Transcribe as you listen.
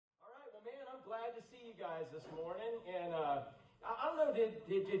glad to see you guys this morning. And I don't know,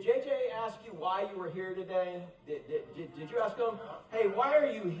 did JJ ask you why you were here today? Did you ask him, hey, why are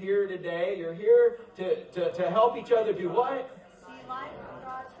you here today? You're here to help each other do what? See life from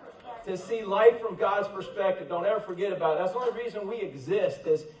God's perspective. To see life from God's perspective. Don't ever forget about it. That's the only reason we exist,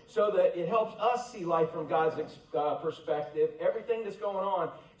 is so that it helps us see life from God's perspective, everything that's going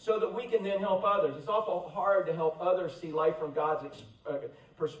on, so that we can then help others. It's awful hard to help others see life from God's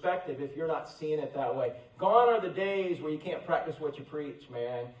perspective if you're not seeing it that way. Gone are the days where you can't practice what you preach,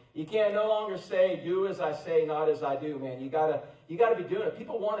 man. You can't no longer say, do as I say, not as I do, man. You gotta be doing it.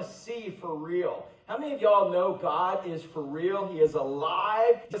 People want to see for real. How many of y'all know God is for real? He is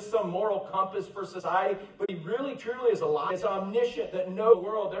alive. He's some moral compass for society, but he really, truly is alive. He's omniscient that knows the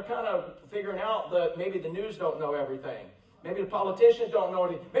world. They're kind of figuring out that maybe the news don't know everything. Maybe the politicians don't know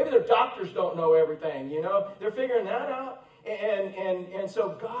anything. Maybe their doctors don't know everything, you know. They're figuring that out. And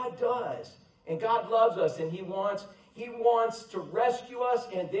so God does. And God loves us, and He wants to rescue us,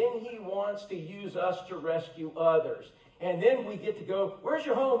 and then He wants to use us to rescue others. And then we get to go, where's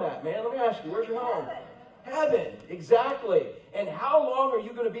your home at, man? Let me ask you, where's your home? Heaven, exactly. And how long are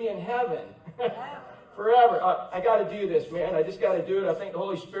you going to be in heaven? Forever. I got to do this, man. I just got to do it. I think the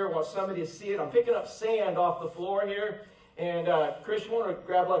Holy Spirit wants somebody to see it. I'm picking up sand off the floor here. And Chris, you want to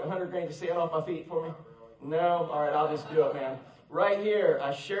grab like 100 grains of sand off my feet for me? No? All right, I'll just do it, man. Right here,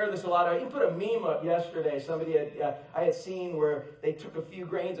 I share this a lot. I even put a meme up yesterday. Somebody I had seen where they took a few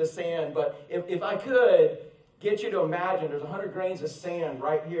grains of sand. But if I could get you to imagine, there's 100 grains of sand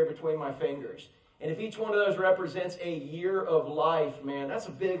right here between my fingers. And if each one of those represents a year of life, man, that's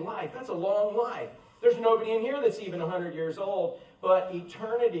a big life. That's a long life. There's nobody in here that's even 100 years old. But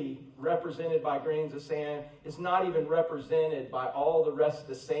eternity, represented by grains of sand, is not even represented by all the rest of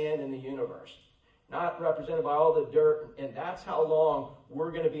the sand in the universe. Not represented by all the dirt. And that's how long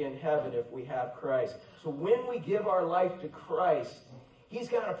we're going to be in heaven if we have Christ. So when we give our life to Christ, He's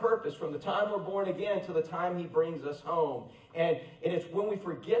got a purpose from the time we're born again to the time He brings us home. And it's when we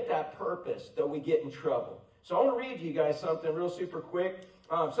forget that purpose that we get in trouble. So I want to read to you guys something real super quick.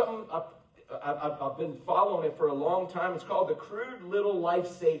 Something I've been following it for a long time. It's called the Crude Little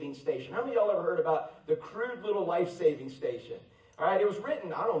Life-Saving Station. How many of y'all ever heard about the Crude Little Life-Saving Station? All right, it was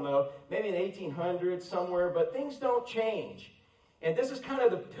written, I don't know, maybe in the 1800s somewhere, but things don't change. And this is kind of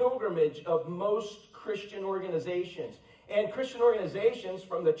the pilgrimage of most Christian organizations. And Christian organizations,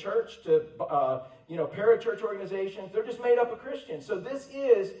 from the church to, parachurch organizations, they're just made up of Christians. So this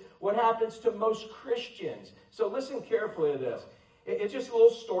is what happens to most Christians. So listen carefully to this. It's just a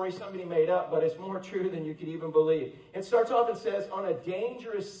little story somebody made up, but it's more true than you could even believe. It starts off and says, on a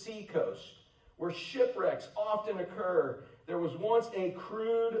dangerous seacoast where shipwrecks often occur, there was once a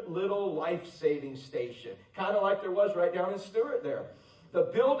crude little life-saving station, kind of like there was right down in Stewart there. The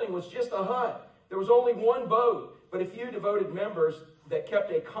building was just a hut. There was only one boat, but a few devoted members that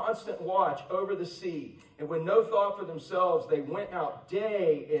kept a constant watch over the sea. And with no thought for themselves, they went out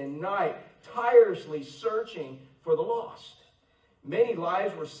day and night, tirelessly searching for the lost. Many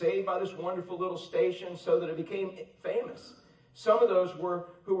lives were saved by this wonderful little station so that it became famous. Some of those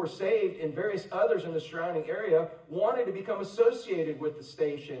who were saved and various others in the surrounding area wanted to become associated with the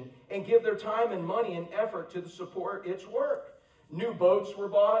station and give their time and money and effort to support its work. New boats were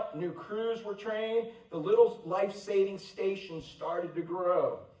bought, new crews were trained, the little life-saving station started to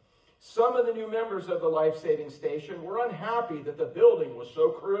grow. Some of the new members of the life-saving station were unhappy that the building was so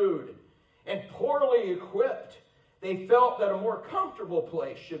crude and poorly equipped. They felt that a more comfortable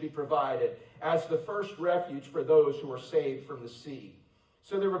place should be provided as the first refuge for those who were saved from the sea.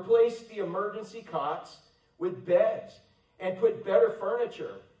 So they replaced the emergency cots with beds and put better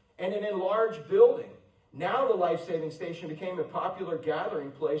furniture and an enlarged building. Now the life-saving station became a popular gathering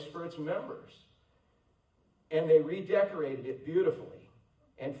place for its members. And they redecorated it beautifully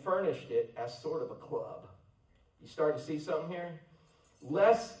and furnished it as sort of a club. You start to see something here?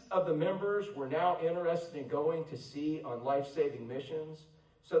 Less of the members were now interested in going to sea on life-saving missions,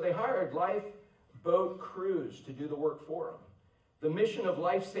 so they hired lifeboat crews to do the work for them. The mission of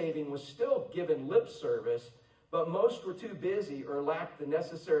life-saving was still given lip service, but most were too busy or lacked the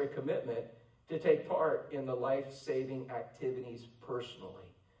necessary commitment to take part in the life-saving activities personally.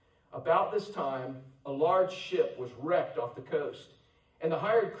 About this time, a large ship was wrecked off the coast, and the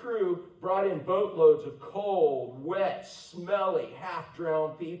hired crew brought in boatloads of cold, wet, smelly,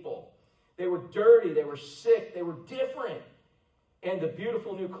 half-drowned people. They were dirty, they were sick, they were different. And the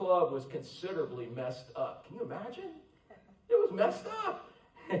beautiful new club was considerably messed up. Can you imagine? It was messed up.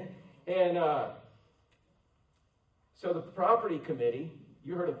 And so the property committee,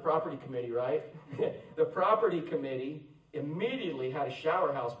 you heard of the property committee, right? The property committee immediately had a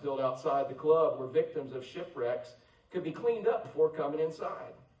shower house built outside the club where victims of shipwrecks could be cleaned up before coming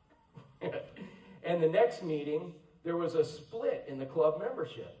inside. And the next meeting, there was a split in the club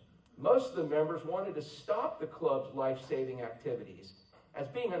membership. Most of the members wanted to stop the club's life-saving activities as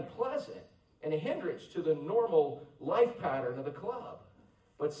being unpleasant and a hindrance to the normal life pattern of the club.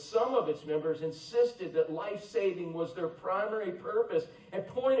 But some of its members insisted that life-saving was their primary purpose and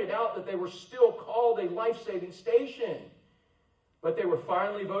pointed out that they were still called a life-saving station. But they were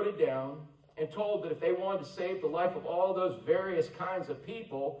finally voted down and told that if they wanted to save the life of all those various kinds of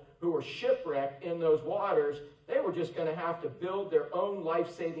people who were shipwrecked in those waters, they were just going to have to build their own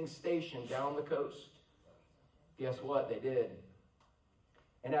life-saving station down the coast. Guess what? They did.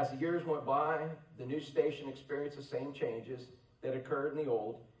 And as the years went by, the new station experienced the same changes that occurred in the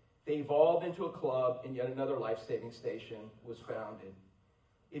old. They evolved into a club, and yet another life-saving station was founded.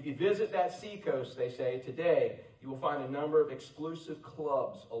 If you visit that seacoast, they say, today, you will find a number of exclusive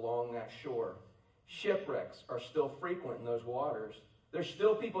clubs along that shore. Shipwrecks are still frequent in those waters. There's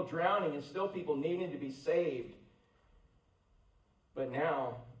still people drowning and still people needing to be saved. But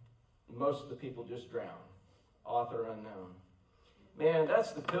now, most of the people just drown. Author unknown. Man,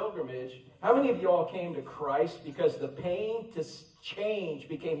 that's the pilgrimage. How many of y'all came to Christ because the pain to change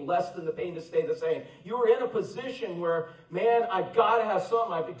became less than the pain to stay the same? You were in a position where, man, I've got to have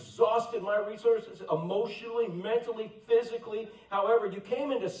something. I've exhausted my resources emotionally, mentally, physically. However, you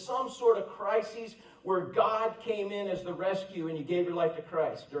came into some sort of crisis where God came in as the rescue and you gave your life to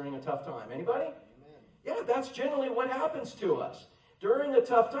Christ during a tough time. Anybody? Amen. Yeah, that's generally what happens to us. During a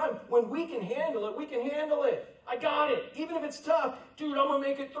tough time, when we can handle it, we can handle it. I got it. Even if it's tough, dude, I'm going to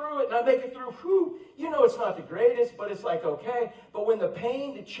make it through it. And I make it through. Whew. You know it's not the greatest, but it's like, okay. But when the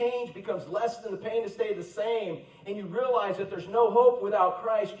pain to change becomes less than the pain to stay the same, and you realize that there's no hope without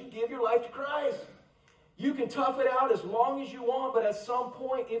Christ, you give your life to Christ. You can tough it out as long as you want, but at some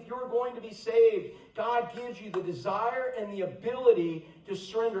point, if you're going to be saved, God gives you the desire and the ability to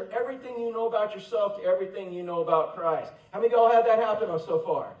surrender everything you know about yourself to everything you know about Christ. How many of y'all had that happen so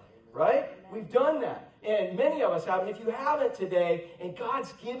far? Right? We've done that. And many of us have. And if you haven't today, and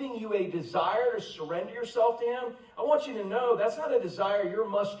God's giving you a desire to surrender yourself to Him, I want you to know that's not a desire you're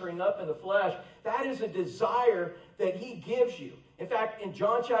mustering up in the flesh. That is a desire that He gives you. In fact, in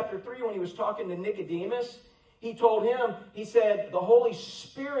John chapter 3, when He was talking to Nicodemus, He told him, He said, the Holy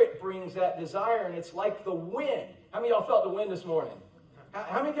Spirit brings that desire, and it's like the wind. How many of y'all felt the wind this morning?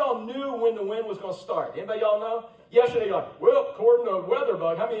 How many of y'all knew when the wind was going to start? Anybody y'all know? Yesterday, you're like, well, according to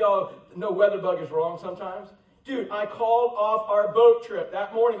WeatherBug. How many of y'all know WeatherBug is wrong sometimes? Dude, I called off our boat trip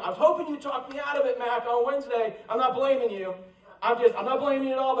that morning. I was hoping you'd talk me out of it, Mac, on Wednesday. I'm not blaming you. I'm not blaming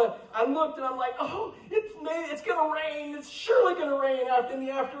you at all, but I looked and I'm like, oh, it's going to rain. It's surely going to rain in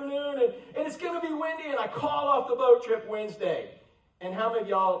the afternoon, and it's going to be windy, and I called off the boat trip Wednesday. And how many of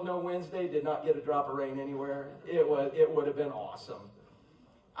y'all know Wednesday did not get a drop of rain anywhere? It would have been awesome.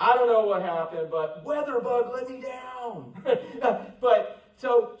 I don't know what happened, but WeatherBug let me down. But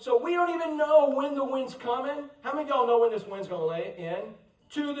so we don't even know when the wind's coming. How many of y'all know when this wind's going to lay in?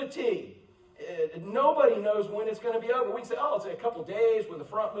 To the T. Nobody knows when it's going to be over. We can say, oh, it's a couple days when the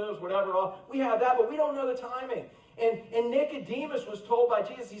front moves, whatever. We have that, but we don't know the timing. And Nicodemus was told by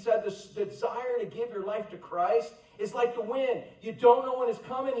Jesus, He said, the desire to give your life to Christ is like the wind. You don't know when it's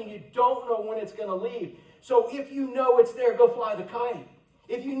coming, and you don't know when it's going to leave. So if you know it's there, go fly the kite.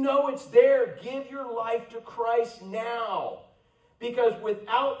 If you know it's there, give your life to Christ now. Because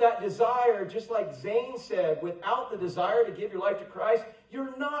without that desire, just like Zane said, without the desire to give your life to Christ,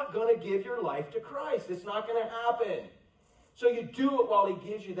 you're not going to give your life to Christ. It's not going to happen. So you do it while He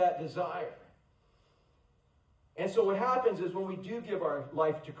gives you that desire. And so what happens is when we do give our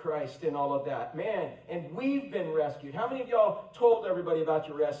life to Christ and all of that, man, and we've been rescued. How many of y'all told everybody about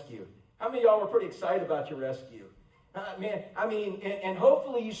your rescue? How many of y'all were pretty excited about your rescue? And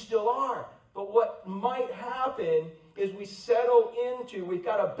hopefully you still are. But what might happen is we've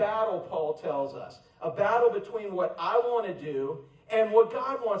got a battle, Paul tells us. A battle between what I want to do and what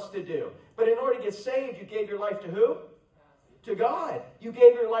God wants to do. But in order to get saved, you gave your life to who? To God. You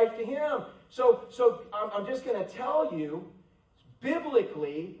gave your life to Him. So I'm just going to tell you,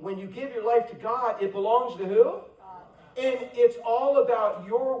 biblically, when you give your life to God, it belongs to who? God. And it's all about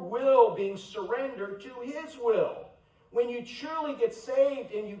your will being surrendered to His will. When you truly get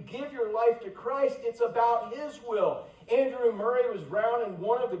saved and you give your life to Christ, it's about His will. Andrew Murray was around in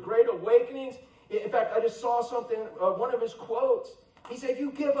one of the Great Awakenings. In fact, I just saw something, one of his quotes. He said,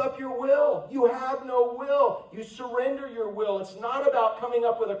 you give up your will. You have no will. You surrender your will. It's not about coming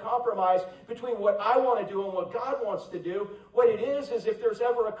up with a compromise between what I want to do and what God wants to do. What it is if there's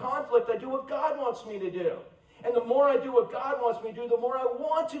ever a conflict, I do what God wants me to do. And the more I do what God wants me to do, the more I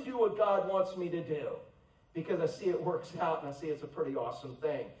want to do what God wants me to do. Because I see it works out, and I see it's a pretty awesome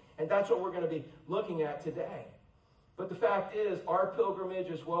thing. And that's what we're going to be looking at today. But the fact is, our pilgrimage,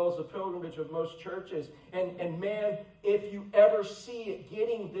 as well as the pilgrimage of most churches, and man, if you ever see it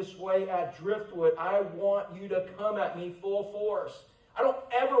getting this way at Driftwood, I want you to come at me full force. I don't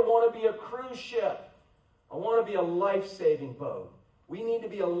ever want to be a cruise ship. I want to be a life-saving boat. We need to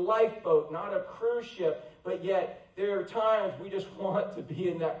be a lifeboat, not a cruise ship. But yet, there are times we just want to be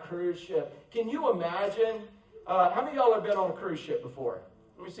in that cruise ship. Can you imagine? How many of y'all have been on a cruise ship before?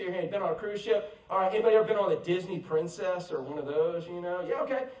 Let me see your hand. Been on a cruise ship? All right, anybody ever been on the Disney Princess or one of those, you know? Yeah,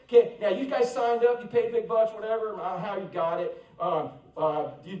 okay. Now, you guys signed up. You paid big bucks, whatever. I don't know how you got it.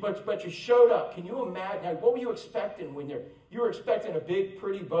 But you showed up. Can you imagine? Now, what were you expecting when you were expecting a big,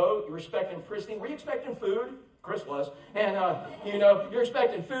 pretty boat? You were expecting pristine. Were you expecting food? Chris was. And, you're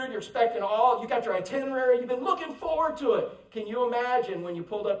expecting food. You're expecting all. You got your itinerary. You've been looking forward to it. Can you imagine when you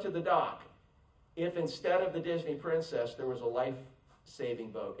pulled up to the dock, if instead of the Disney Princess, there was a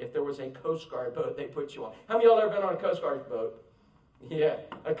life-saving boat? If there was a Coast Guard boat they put you on? How many of y'all ever been on a Coast Guard boat? Yeah,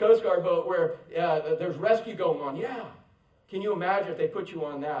 a Coast Guard boat where there's rescue going on. Yeah. Can you imagine if they put you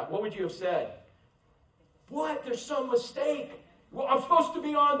on that? What would you have said? What? There's some mistake. Well, I'm supposed to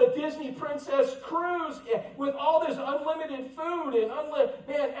be on the Disney Princess cruise with all this unlimited food and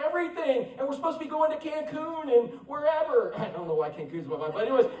everything. And we're supposed to be going to Cancun and wherever. I don't know why Cancun's my mind. But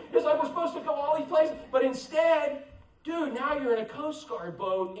anyways, it's like we're supposed to go all these places. But instead, dude, now you're in a Coast Guard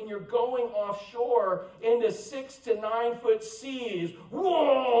boat and you're going offshore into 6 to 9 foot seas.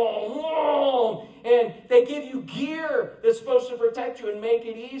 Whoa, whoa. And they give you gear that's supposed to protect you and make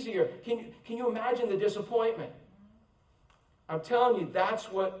it easier. Can you imagine the disappointment? I'm telling you, that's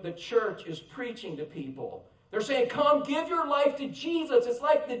what the church is preaching to people. They're saying, come, give your life to Jesus. It's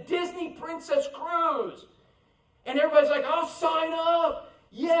like the Disney Princess cruise. And everybody's like, I'll sign up.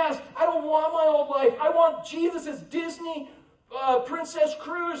 Yes, I don't want my old life. I want Jesus' Disney Princess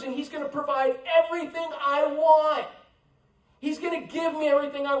cruise, and he's going to provide everything I want. He's going to give me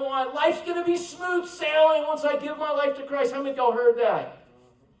everything I want. Life's going to be smooth sailing once I give my life to Christ. How many of y'all heard that?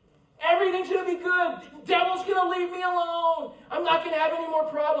 Everything's going to be good. The devil's going to leave me alone. I'm not going to have any more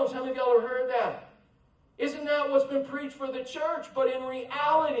problems. How many of y'all have heard that? Isn't that what's been preached for the church? But in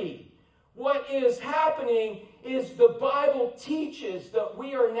reality, what is happening is the Bible teaches that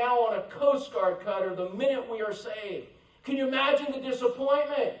we are now on a Coast Guard cutter the minute we are saved. Can you imagine the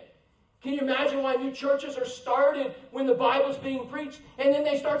disappointment? Can you imagine why new churches are started when the Bible's being preached? And then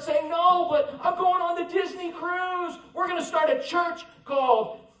they start saying, no, but I'm going on the Disney cruise. We're going to start a church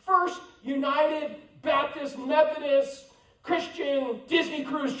called First United Baptist Methodist Christian Disney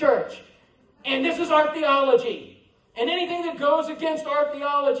Cruise Church. And this is our theology. And anything that goes against our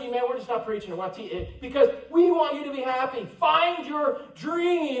theology, man, we're just not preaching it. Because we want you to be happy. Find your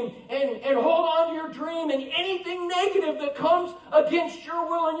dream and hold on to your dream. And anything negative that comes against your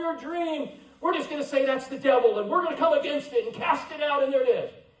will and your dream, we're just going to say that's the devil. And we're going to come against it and cast it out. And there it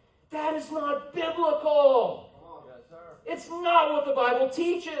is. That is not biblical. It's not what the Bible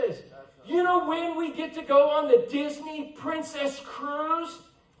teaches. You know when we get to go on the Disney Princess cruise?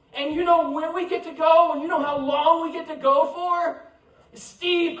 And you know when we get to go? And you know how long we get to go for?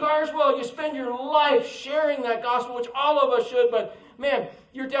 Steve Carswell, you spend your life sharing that gospel, which all of us should, but man,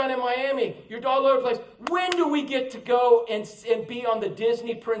 you're down in Miami. You're all over the place. When do we get to go and be on the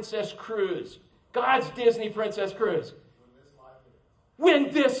Disney Princess cruise? God's Disney Princess cruise.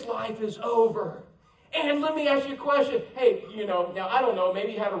 When this life is over. And let me ask you a question. Hey, now I don't know,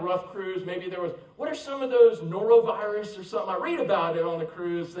 maybe you had a rough cruise. Maybe there was, what are some of those norovirus or something? I read about it on the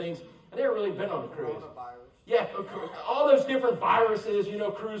cruise things. I've never really been on a cruise. Yeah, all those different viruses,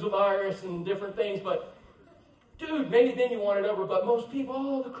 cruisovirus and different things. But, dude, maybe then you want it over. But most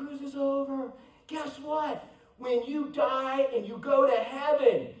people, the cruise is over. Guess what? When you die and you go to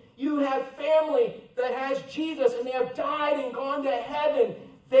heaven, you have family that has Jesus and they have died and gone to heaven.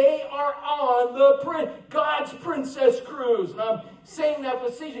 They are on God's Princess cruise. And I'm saying that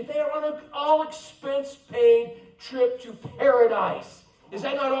facetiously. They are on an all-expense-paid trip to paradise. Is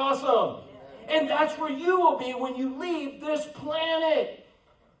that not awesome? And that's where you will be when you leave this planet.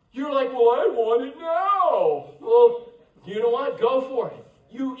 You're like, well, I want it now. Well, you know what? Go for it.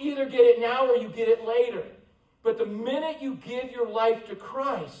 You either get it now or you get it later. But the minute you give your life to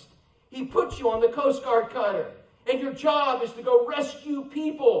Christ, he puts you on the Coast Guard cutter. And your job is to go rescue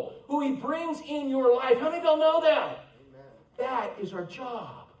people who he brings in your life. How many of y'all know that? Amen. That is our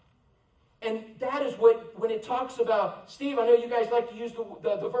job. And that is when it talks about, Steve, I know you guys like to use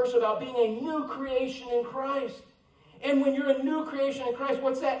the verse about being a new creation in Christ. And when you're a new creation in Christ,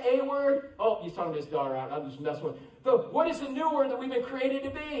 what's that A word? Oh, he's talking to his daughter out. I'm just messing with what is the new word that we've been created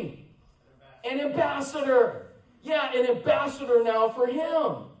to be? An ambassador. Yeah, an ambassador now for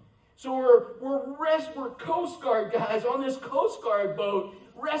him. So we're Coast Guard guys on this Coast Guard boat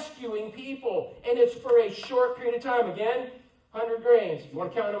rescuing people. And it's for a short period of time. Again, 100 grains. You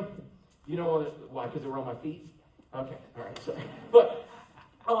want to count them? You don't want to, why? Because they were on my feet? Okay, all right. So, but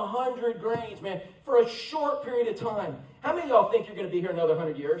 100 grains, man, for a short period of time. How many of y'all think you're going to be here another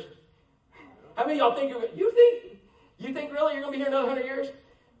 100 years? How many of y'all think you think really you're going to be here another 100 years?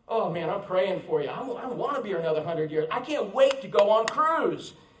 Oh, man, I'm praying for you. I want to be here another 100 years. I can't wait to go on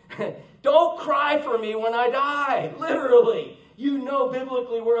cruise. Don't cry for me when I die. Literally. You know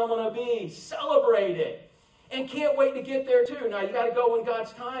biblically where I'm going to be. Celebrate it. And can't wait to get there too. Now, you got to go in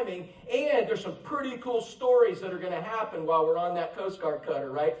God's timing. And there's some pretty cool stories that are going to happen while we're on that Coast Guard cutter,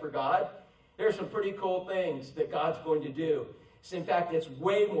 right, for God. There's some pretty cool things that God's going to do. So in fact, it's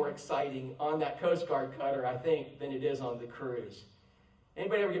way more exciting on that Coast Guard cutter, I think, than it is on the cruise.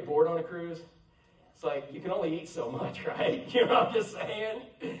 Anybody ever get bored on a cruise? It's like, you can only eat so much, right? You know what I'm just saying?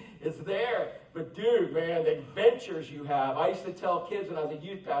 It's there. But dude, man, the adventures you have. I used to tell kids when I was a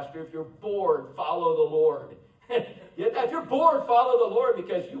youth pastor, if you're bored, follow the Lord. If you're bored, follow the Lord,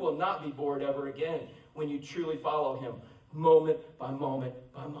 because you will not be bored ever again when you truly follow him, moment by moment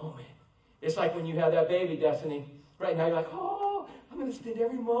by moment. It's like when you have that baby, Destiny. Right now you're like, oh, I'm going to spend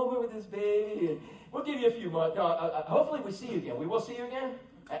every moment with this baby. And we'll give you a few months. No, hopefully we see you again. We will see you again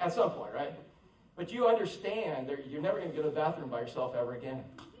at some point, right? But you understand that you're never going to go to the bathroom by yourself ever again.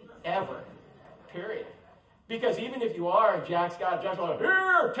 Ever. Period. Because even if you are, and Jack's like,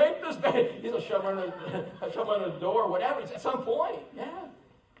 here, take this baby. He's going to shove him under the door, whatever. At some point, yeah.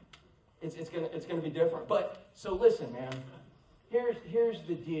 It's going to be different. But, so listen, man. Here's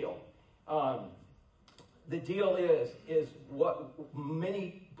the deal. The deal is what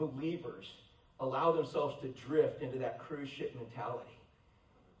many believers allow themselves to drift into that cruise ship mentality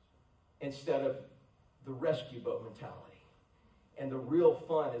instead of the rescue boat mentality. And the real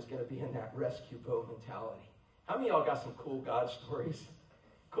fun is going to be in that rescue boat mentality. How many of y'all got some cool God stories?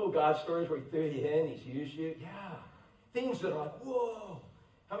 Cool God stories where he threw you in, he's used you? Yeah. Things that are like, whoa.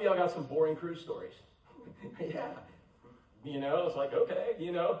 How many of y'all got some boring cruise stories? Yeah. You know, it's like, okay,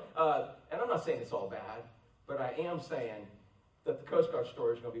 you know. And I'm not saying it's all bad, but I am saying that the Coast Guard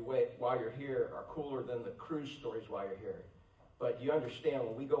stories are going to be while you're here are cooler than the cruise stories while you're here. But you understand,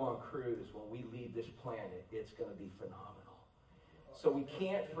 when we go on cruise, when we leave this planet, it's going to be phenomenal. So we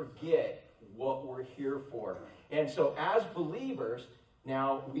can't forget what we're here for. And so as believers,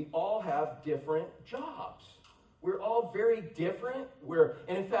 now we all have different jobs. We're all very different.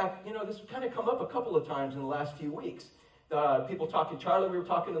 And in fact, you know, this kind of come up a couple of times in the last few weeks. People talking, Charlie, we were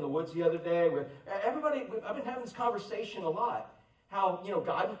talking in the woods the other day. I've been having this conversation a lot. How, you know,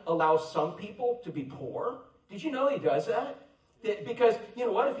 God allows some people to be poor. Did you know he does that? Because, you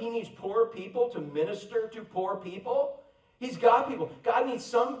know what, if he needs poor people to minister to poor people, he's got people. God needs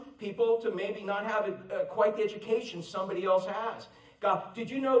some people to maybe not have quite the education somebody else has. God, did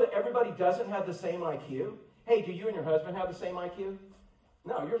you know that everybody doesn't have the same IQ? Hey, do you and your husband have the same IQ?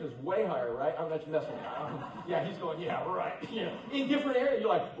 No, yours is way higher, right? I'm not messing with you. Yeah, he's going, yeah, right. Yeah. In different areas, you're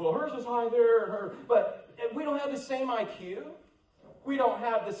like, well, hers is high there, and her. But we don't have the same IQ. We don't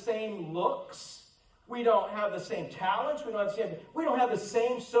have the same looks. We don't have the same talents. We don't have the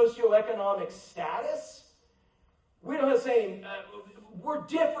same socioeconomic status. We don't have the same. We're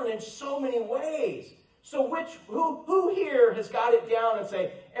different in so many ways. So who here has got it down and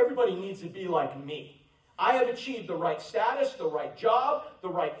say everybody needs to be like me? I have achieved the right status, the right job, the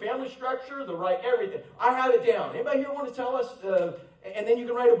right family structure, the right everything. I have it down. Anybody here want to tell us? And then you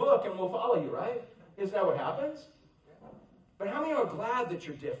can write a book and we'll follow you, right? Isn't that what happens? But how many are glad that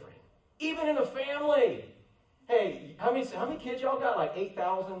you're different? Even in a family. Hey, how many kids y'all got? Like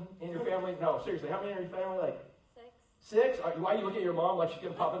 8,000 in your family? No, seriously, how many in your family? Like 6? Why are you looking at your mom like she's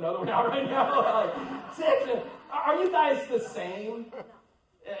going to pop another one out right now? Like 6. Are you guys the same?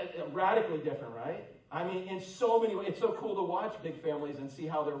 Radically different, right? I mean, in so many ways. It's so cool to watch big families and see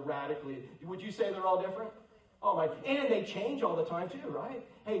how they're radically. Would you say they're all different? Oh my! And they change all the time too, right?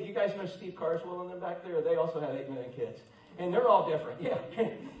 Hey, do you guys know Steve Carswell and them back there? They also have 8 million kids, and they're all different. Yeah,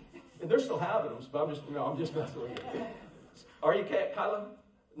 and they're still having them. But I'm just messing with you. Are you, Kyla?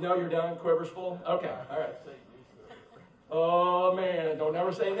 No, you're done. Quiver's full. Okay, all right. Oh man! Don't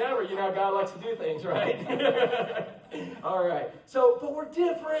never say never. You know how God likes to do things, right? All right. So, but we're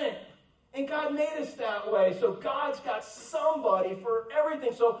different. And God made us that way. So God's got somebody for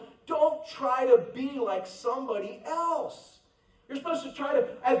everything. So don't try to be like somebody else. You're supposed to try to,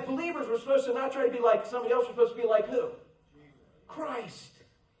 as believers, we're supposed to not try to be like somebody else. We're supposed to be like who? Christ.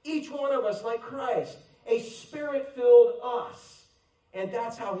 Each one of us like Christ. A Spirit-filled us. And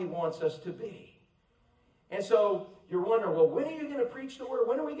that's how he wants us to be. And so you're wondering, well, when are you going to preach the word?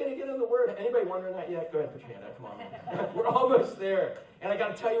 When are we going to get in the word? Anybody wondering that yet? Go ahead and put your hand up. Come on. We're almost there. And I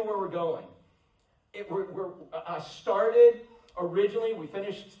got to tell you where we're going. I started originally, we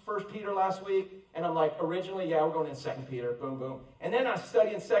finished 1 Peter last week. And I'm like, originally, yeah, we're going in 2 Peter. Boom, boom. And then I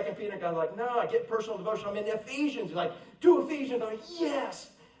study in 2 Peter. And God's like, no, I get personal devotion. I'm in Ephesians. He's like, do Ephesians. I'm like, yes.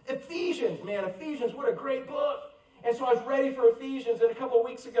 Ephesians, man. Ephesians, what a great book. And so I was ready for Ephesians. And a couple of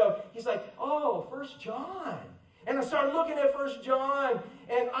weeks ago, he's like, oh, 1 John. And I started looking at 1 John.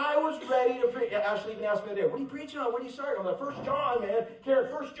 And I was ready to preach. Ashley even asked me today, what are you preaching on? What are you starting? I'm like, 1 John, man.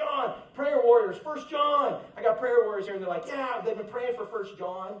 Karen, 1 John. Prayer warriors, 1 John. I got prayer warriors here. And they're like, yeah, they've been praying for 1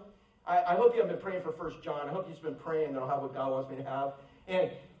 John. I hope you haven't been praying for 1 John. I hope you've just been praying that I'll have what God wants me to have.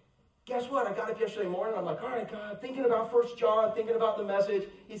 And guess what? I got up yesterday morning. I'm like, all right, God, thinking about 1 John, thinking about the message.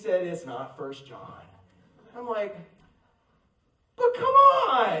 He said, it's not 1 John. I'm like, but come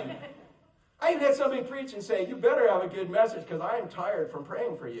on. I even had somebody preach and say, you better have a good message because I am tired from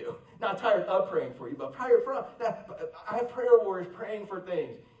praying for you. Not tired of praying for you, but tired from. I have prayer warriors praying for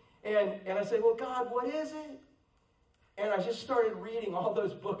things. And I say, well, God, what is it? And I just started reading all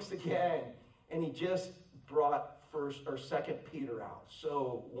those books again. And he just brought 1 or 2 Peter out.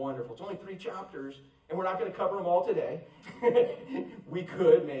 So wonderful. It's only 3 chapters. And we're not going to cover them all today. We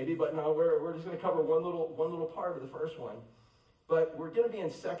could maybe, but no, we're just going to cover one little part of the first one. But we're going to be in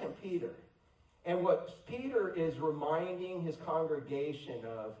 2 Peter. And what Peter is reminding his congregation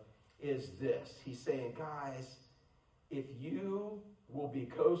of is this. He's saying, guys, if you will be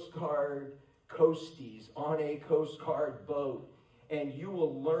Coast Guard coasties on a Coast Guard boat, and you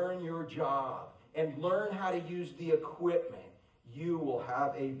will learn your job and learn how to use the equipment, you will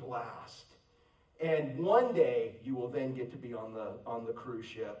have a blast. And one day you will then get to be on the cruise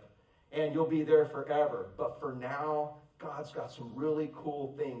ship, and you'll be there forever. But for now, God's got some really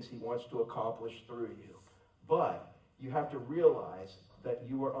cool things he wants to accomplish through you. But you have to realize that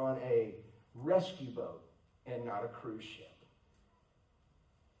you are on a rescue boat and not a cruise ship.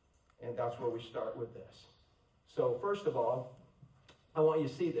 And that's where we start with this. So first of all, I want you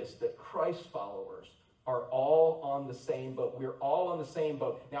to see this, that Christ followers are all on the same boat. We're all on the same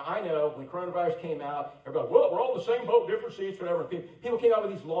boat. Now, I know when coronavirus came out, everybody, well, we're all in the same boat, different seats, whatever. People came out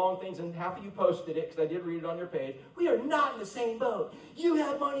with these long things, and half of you posted it, because I did read it on your page. We are not in the same boat. You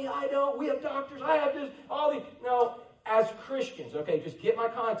have money, I don't. We have doctors, I have this, all these. No, as Christians, okay, just get my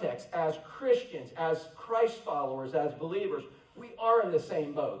context. As Christians, as Christ followers, as believers, we are in the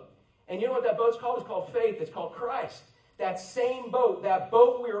same boat. And you know what that boat's called? It's called faith. It's called Christ. That same boat, that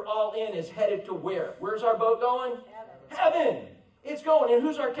boat we're all in is headed to where? Where's our boat going? Heaven. It's going. And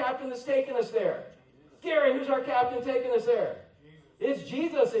who's our captain that's taking us there? Gary, who's our captain taking us there? It's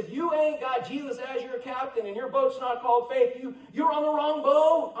Jesus. If you ain't got Jesus as your captain and your boat's not called faith, you're on the wrong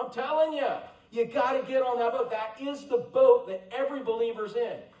boat. I'm telling you. You got to get on that boat. That is the boat that every believer's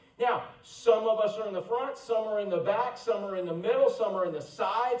in. Now, some of us are in the front, some are in the back, some are in the middle, some are in the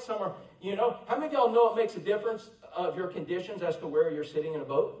side, some are, how many of y'all know it makes a difference of your conditions as to where you're sitting in a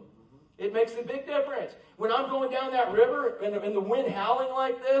boat? It makes a big difference. When I'm going down that river and the wind howling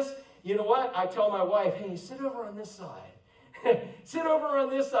like this, you know what? I tell my wife, hey, sit over on this side. Sit over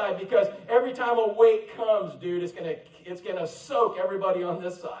on this side, because every time a wake comes, dude, it's gonna soak everybody on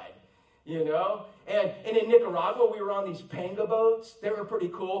this side. And in Nicaragua, we were on these panga boats. They were pretty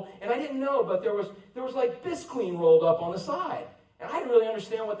cool. And I didn't know, but there was like Bisqueen rolled up on the side. And I didn't really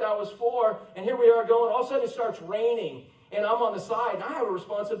understand what that was for. And here we are going. All of a sudden it starts raining. And I'm on the side. And I have a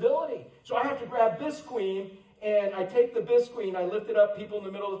responsibility. So I have to grab Bisqueen. And I take the Bisqueen. I lift it up. People in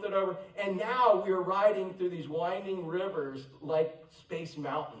the middle lift it over. And now we're riding through these winding rivers like Space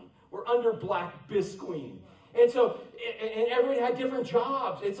Mountain. We're under Black Bisqueen. And so, and everybody had different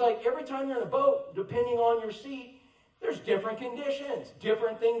jobs. It's like every time you're in a boat, depending on your seat, there's different conditions,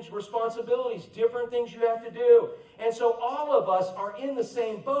 different things, responsibilities, different things you have to do. And so all of us are in the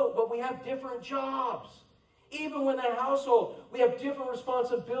same boat, but we have different jobs. Even within that household, we have different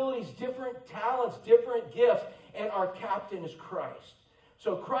responsibilities, different talents, different gifts, and our captain is Christ.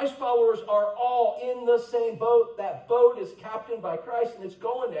 So Christ followers are all in the same boat. That boat is captained by Christ, and it's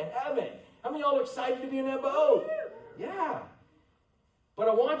going to heaven. How many of y'all are excited to be in that boat? Yeah. But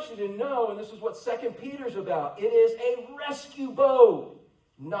I want you to know, and this is what 2 Peter's about, it is a rescue boat,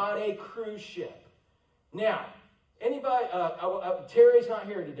 not a cruise ship. Now, anybody, Terry's not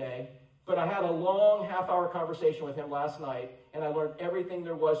here today, But I had a long half-hour conversation with him last night, and I learned everything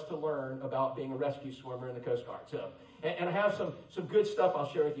there was to learn about being a rescue swimmer in the Coast Guard. So, and I have some good stuff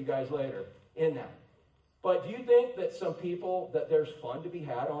I'll share with you guys later in that. But do you think that some people, that there's fun to be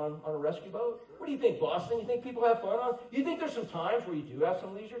had on a rescue boat? What do you think, Boston? You think people have fun on? Do you think there's some times where you do have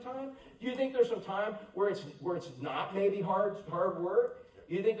some leisure time? Do you think there's some time where it's not maybe hard work?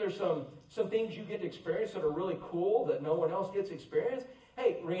 Do you think there's some things you get to experience that are really cool that no one else gets to experience?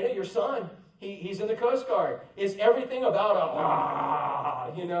 Hey, Rena, your son, he's in the Coast Guard. Is everything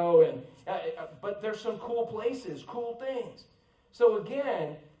about but there's some cool places, cool things. So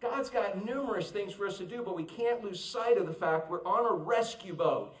again, God's got numerous things for us to do, but we can't lose sight of the fact we're on a rescue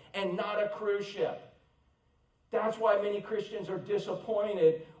boat and not a cruise ship. That's why many Christians are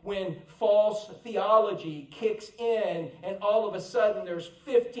disappointed when false theology kicks in and all of a sudden there's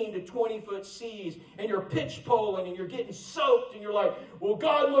 15 to 20 foot seas and you're pitch poling and you're getting soaked and you're like, well,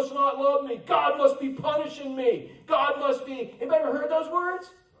 God must not love me. God must be punishing me. God must be... Anybody ever heard those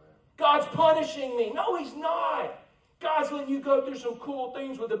words? God's punishing me. No, he's not. God's letting you go through some cool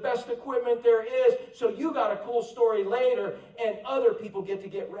things with the best equipment there is, so you got a cool story later, and other people get to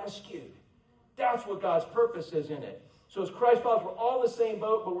get rescued. That's what God's purpose is in it. So as Christ followers, we're all in the same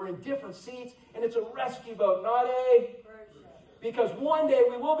boat, but we're in different seats, and it's a rescue boat, not a... Because one day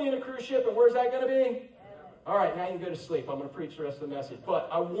we will be in a cruise ship, and where's that going to be? All right, now you can go to sleep. I'm going to preach the rest of the message. But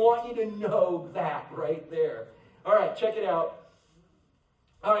I want you to know that right there. All right, check it out.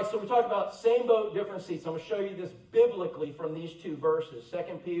 All right, so we talked about same boat, different seats. I'm going to show you this biblically from these two verses.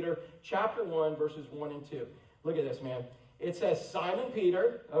 2 Peter chapter 1, verses 1 and 2. Look at this, man. It says Simon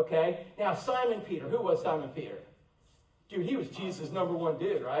Peter, okay? Now, Simon Peter. Who was Simon Peter? Dude, he was Jesus' #1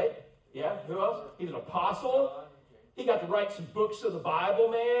 dude, right? Yeah, who else? He's an apostle. He got to write some books of the Bible,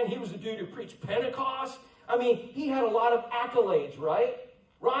 man. He was the dude who preached Pentecost. I mean, he had a lot of accolades, right?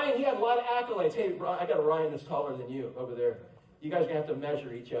 Ryan, he had a lot of accolades. Hey, I got a Ryan that's taller than you over there. You guys are going to have to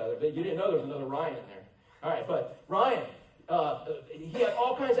measure each other. But you didn't know there was another Ryan in there. All right, but Ryan, he had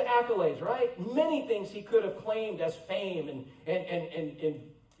all kinds of accolades, right? Many things he could have claimed as fame and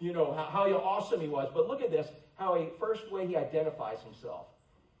you know, how awesome he was. But look at this, first way he identifies himself.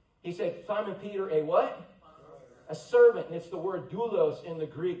 He said, Simon Peter, a what? A servant. And it's the word doulos in the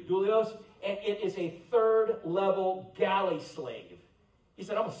Greek. Doulos. And it is a third-level galley slave. He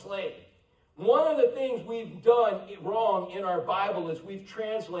said, I'm a slave. One of the things we've done wrong in our Bible is we've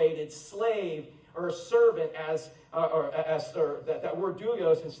translated slave or servant as that word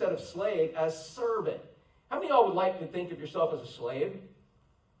doulos instead of slave as servant. How many of y'all would like to think of yourself as a slave?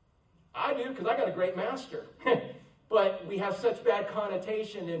 I do, because I got a great master. But we have such bad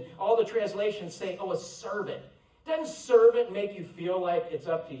connotation, and all the translations say, oh, a servant. Doesn't servant make you feel like it's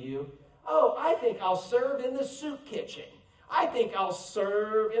up to you? Oh, I think I'll serve in the soup kitchen. I think I'll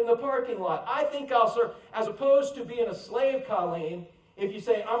serve in the parking lot. I think I'll serve. As opposed to being a slave, Colleen, if you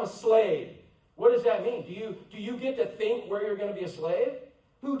say, I'm a slave, what does that mean? Do you get to think where you're going to be a slave?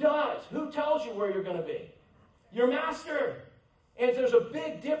 Who does? Who tells you where you're going to be? Your master. And there's a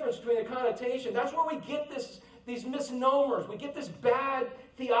big difference between the connotation. That's where we get these misnomers. We get this bad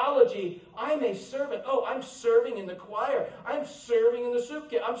theology. I'm a servant. Oh, I'm serving in the choir. I'm serving in the soup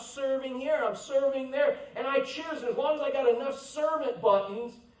kitchen. I'm serving here. I'm serving there. And I choose. As long as I got enough servant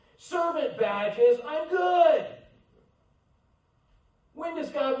buttons, servant badges, I'm good. When does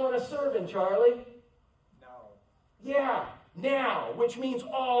God want a servant, Charlie? Now. Yeah, now, which means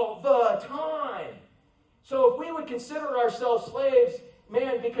all the time. So if we would consider ourselves slaves,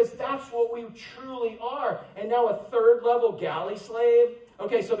 man, because that's what we truly are. And now a third-level galley slave.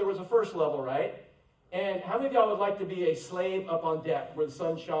 Okay, so there was a first level, right? And how many of y'all would like to be a slave up on deck where the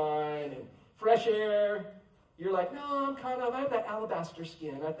sunshine and fresh air? You're like, no, I have that alabaster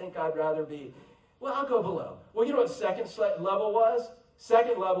skin. I think I'd rather be, well, I'll go below. Well, you know what second level was?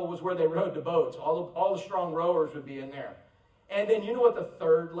 Second level was where they rowed the boats. All the strong rowers would be in there. And then you know what the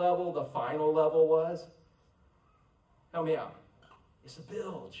third level, the final level was? Help me out. It's a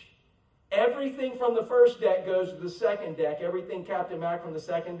bilge. Everything from the first deck goes to the second deck. Everything Captain Mac from the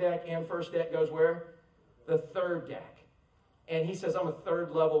second deck and first deck goes where? The third deck. And he says, I'm a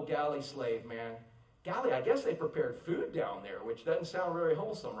third level galley slave, man. Galley, I guess they prepared food down there, which doesn't sound very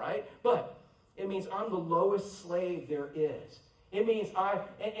wholesome, right? But it means I'm the lowest slave there is. It means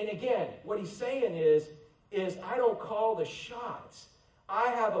and again, what he's saying is I don't call the shots. I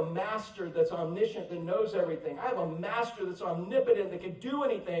have a master that's omniscient, that knows everything. I have a master that's omnipotent, that can do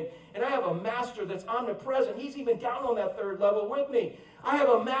anything. And I have a master that's omnipresent. He's even down on that third level with me. I have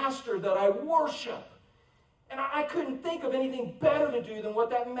a master that I worship. And I couldn't think of anything better to do than what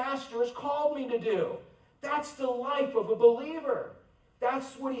that master has called me to do. That's the life of a believer.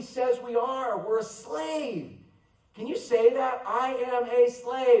 That's what he says we are. We're a slave. Can you say that? I am a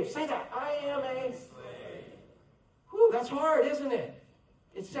slave. Say that. I am a slave. Whew, that's hard, isn't it?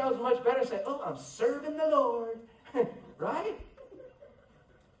 It sounds much better saying, oh, I'm serving the Lord. Right?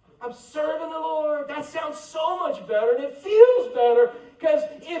 I'm serving the Lord. That sounds so much better, and it feels better, because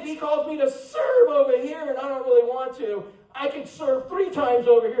if he calls me to serve over here and I don't really want to, I can serve 3 times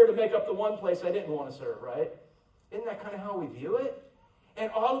over here to make up the one place I didn't want to serve, right? Isn't that kind of how we view it? And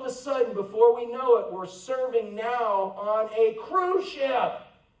all of a sudden, before we know it, we're serving now on a cruise ship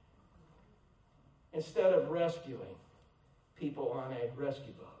instead of rescuing people on a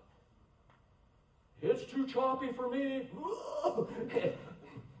rescue boat. It's too choppy for me.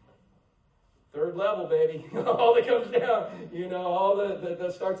 Third level, baby. All that comes down, all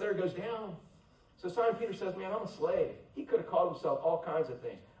the starts there goes down. So Simon Peter says, man, I'm a slave. He could have called himself all kinds of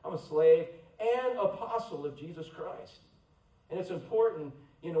things. I'm a slave and apostle of Jesus Christ. And it's important,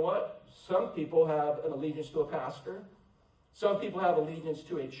 you know what? Some people have an allegiance to a pastor. Some people have allegiance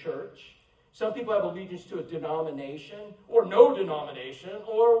to a church. Some people have allegiance to a denomination or no denomination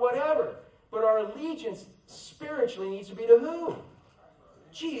or whatever. But our allegiance spiritually needs to be to who?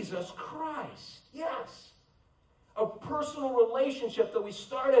 Jesus Christ. Yes. A personal relationship that we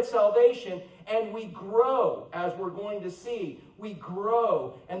start at salvation and we grow, as we're going to see. We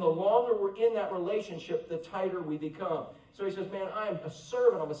grow. And the longer we're in that relationship, the tighter we become. So he says, man, I'm a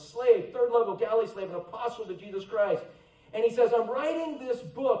servant, I'm a slave, 3rd level galley slave, an apostle to Jesus Christ. And he says, I'm writing this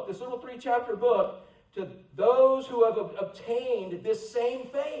book, this little 3-chapter book, to those who have obtained this same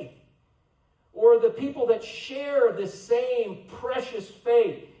faith, or the people that share this same precious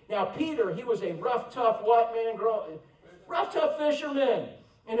faith. Now, Peter, he was a rough, tough white man, rough, tough fisherman.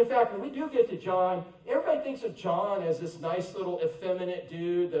 And in fact, when we do get to John, everybody thinks of John as this nice little effeminate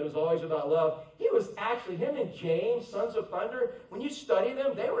dude that was always about love. He was actually, him and James, sons of thunder, when you study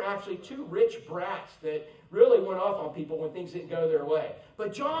them, they were actually 2 rich brats that really went off on people when things didn't go their way.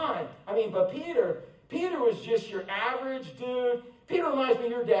 But Peter was just your average dude. Peter reminds me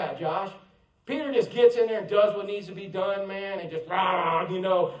of your dad, Josh. Peter just gets in there and does what needs to be done, man, and just,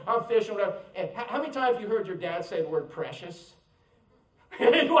 I'm fishing, whatever. And how many times have you heard your dad say the word precious?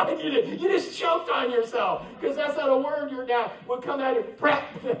 You just choked on yourself, because that's not a word your dad would come out of.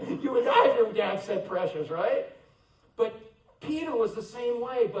 You would die if your dad said precious, right? But Peter was the same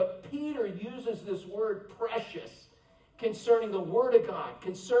way, but Peter uses this word precious concerning the Word of God,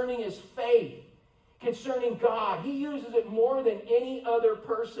 concerning his faith, concerning God. He uses it more than any other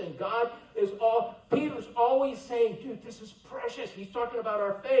person. Peter's always saying, dude, this is precious. He's talking about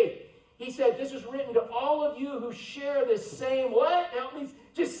our faith. He said, this is written to all of you who share this same, what? Help me,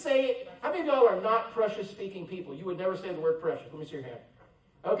 just say it. How many of y'all are not precious speaking people? You would never say the word precious. Let me see your hand.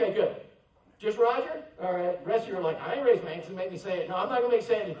 Okay, good. Just Roger? All right. The rest of you are like, I ain't raised my hand to make me say it. No, I'm not going to make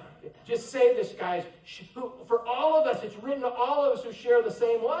say it. Just say this, guys. For all of us, it's written to all of us who share the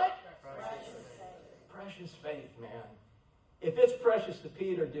same what? Precious faith, man. If it's precious to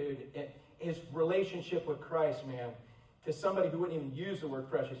Peter, dude, his relationship with Christ, man, to somebody who wouldn't even use the word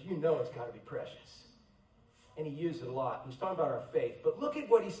precious, you know it's got to be precious. And he used it a lot. He's talking about our faith. But look at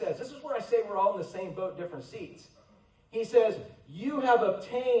what he says. This is where I say we're all in the same boat, different seats. He says, you have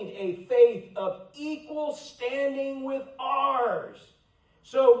obtained a faith of equal standing with ours.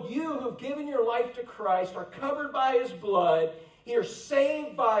 So you who've given your life to Christ are covered by his blood. You're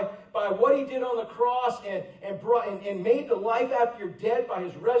saved by what he did on the cross and made the life after you're dead by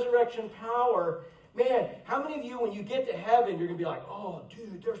his resurrection power. Man, how many of you, when you get to heaven, you're going to be like, oh,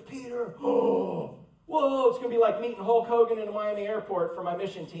 dude, there's Peter. Oh, whoa, it's going to be like meeting Hulk Hogan in the Miami airport for my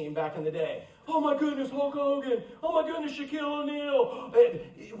mission team back in the day. Oh, my goodness, Hulk Hogan. Oh, my goodness, Shaquille O'Neal.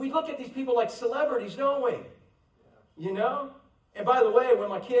 We look at these people like celebrities, don't we? You know? And by the way, when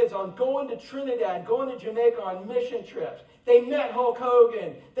my kids, I'm going to Trinidad, going to Jamaica on mission trips, they met Hulk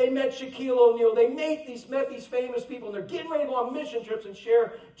Hogan. They met Shaquille O'Neal. They met these famous people, and they're getting ready to go on mission trips and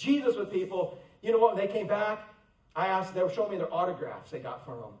share Jesus with people. You know what? When they came back, I asked, they were showing me their autographs they got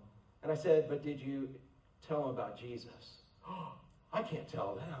from them. And I said, but did you tell them about Jesus? Oh, I can't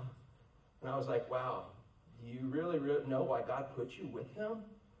tell them. And I was like, wow, do you really know why God put you with them?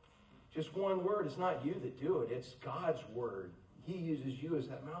 Just one word. It's not you that do it. It's God's word. He uses you as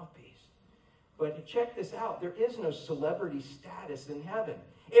that mouthpiece. But check this out. There is no celebrity status in heaven.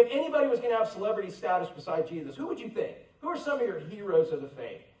 If anybody was going to have celebrity status beside Jesus, who would you think? Who are some of your heroes of the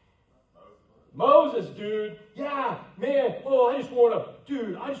faith? Moses, dude. Yeah, man. Oh, I just want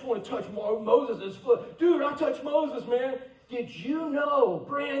to touch Moses' foot. Dude, I touched Moses, man. Did you know,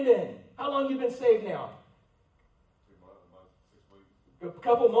 Brandon, how long you been saved now? 6 weeks. A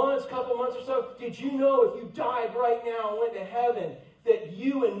couple months or so. Did you know if you died right now and went to heaven, that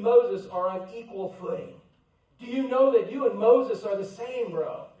you and Moses are on equal footing? Do you know that you and Moses are the same,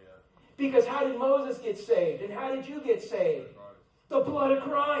 bro? Because how did Moses get saved? And how did you get saved? The blood of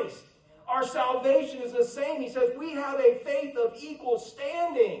Christ. Our salvation is the same. He says we have a faith of equal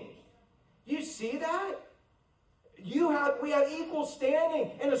standing. You see that? We have equal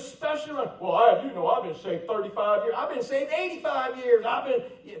standing, and especially when, I've been saved 35 years. I've been saved 85 years.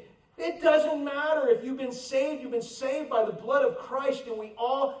 It doesn't matter if you've been saved. You've been saved by the blood of Christ, and we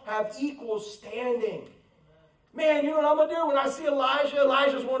all have equal standing. Man, you know what I'm going to do when I see Elijah?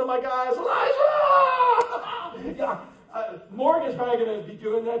 Elijah's one of my guys. Elijah! Yeah, Morgan's probably going to be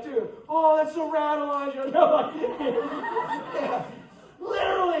doing that too. Oh, that's so rad, Elijah. No, yeah.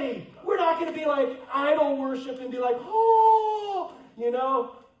 Literally, we're not going to be like idol worship and be like, oh,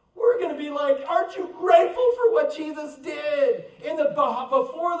 We're going to be like, aren't you grateful for what Jesus did?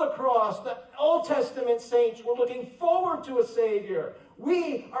 Before the cross, the Old Testament saints were looking forward to a Savior.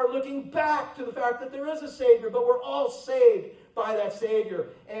 We are looking back to the fact that there is a Savior, but we're all saved by that Savior.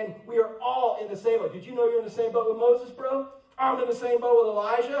 And we are all in the same boat. Did you know you're in the same boat with Moses, bro? I'm in the same boat with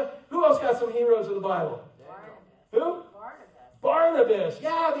Elijah. Who else got some heroes of the Bible? Who? Barnabas.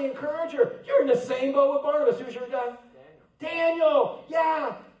 Yeah, the encourager. You're in the same boat with Barnabas. Who's your guy? Daniel.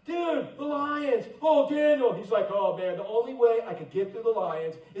 Yeah. Dude, the lions. Oh, Daniel. He's like, oh, man, the only way I could get through the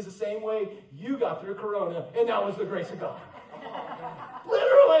lions is the same way you got through Corona, and that was the grace of God.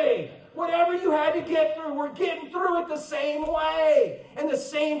 Literally. Whatever you had to get through, we're getting through it the same way. And the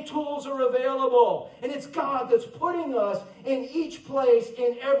same tools are available. And it's God that's putting us in each place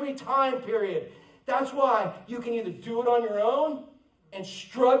in every time period. That's why you can either do it on your own and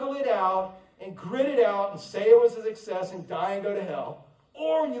struggle it out and grit it out and say it was a success and die and go to hell.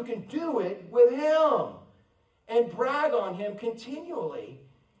 Or you can do it with Him and brag on Him continually.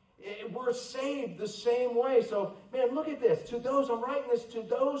 We're saved the same way. So, man, look at this. I'm writing this to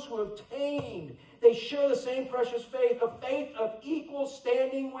those who have obtained. They share the same precious faith, a faith of equal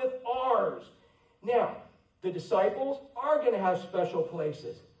standing with ours. Now, the disciples are going to have special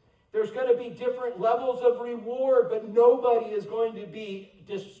places. There's going to be different levels of reward, but nobody is going to be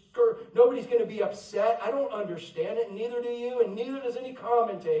discouraged. Nobody's going to be upset. I don't understand it, neither do you, and neither does any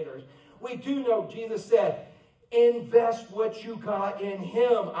commentators. We do know Jesus said, invest what you got in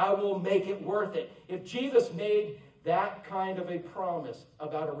Him. I will make it worth it. If Jesus made that kind of a promise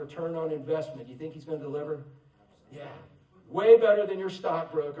about a return on investment, do you think He's going to deliver? Yeah. Way better than your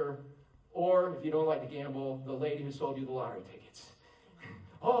stockbroker, or if you don't like to gamble, the lady who sold you the lottery tickets.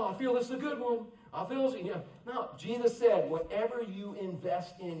 Oh, I feel this is a good one. I feel this. No, Jesus said, whatever you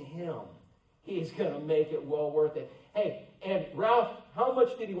invest in Him, He's going to make it well worth it. Hey, and Ralph, how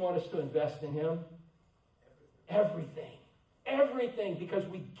much did He want us to invest in Him? Everything. Everything, because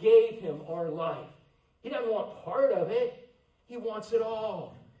we gave Him our life. He doesn't want part of it. He wants it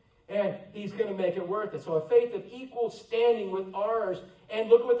all. And He's going to make it worth it. So a faith of equal standing with ours. And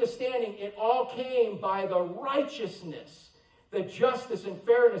look what the standing, it all came by the righteousness, the justice and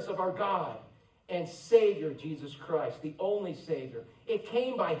fairness of our God and Savior, Jesus Christ, the only Savior. It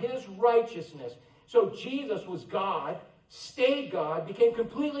came by His righteousness. So Jesus was God, stayed God, became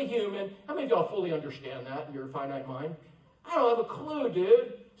completely human. How many of y'all fully understand that in your finite mind? I don't have a clue,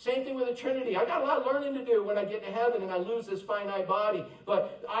 dude. Same thing with the Trinity. I got a lot of learning to do when I get to heaven and I lose this finite body.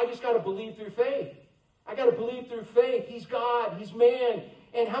 But I just got to believe through faith. I got to believe through faith. He's God. He's man.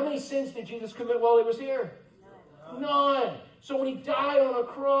 And how many sins did Jesus commit while He was here? None. So when He died on a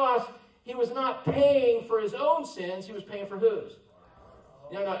cross, He was not paying for His own sins. He was paying for whose?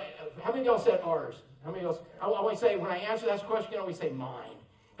 No. How many of y'all said ours? How many of y'all? I always say, when I answer that question, I always say mine.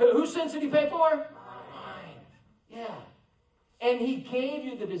 Whose sins did He pay for? Mine. Yeah. And He gave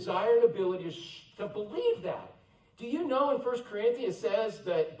you the desire and ability to believe that. Do you know in 1 Corinthians it says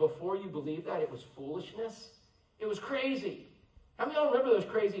that before you believe that, it was foolishness? It was crazy. How many of y'all remember those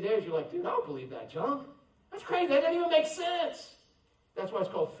crazy days? You're like, dude, I don't believe that junk. That's crazy. That doesn't even make sense. That's why it's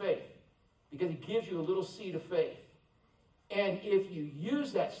called faith. Because He gives you a little seed of faith. And if you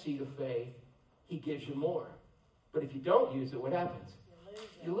use that seed of faith, He gives you more. But if you don't use it, what happens?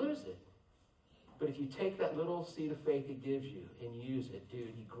 You lose it. But if you take that little seed of faith He gives you and use it,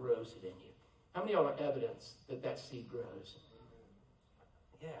 dude, He grows it in you. How many of y'all are evidence that that seed grows?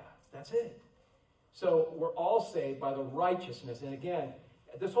 Yeah, that's it. So we're all saved by the righteousness. And again,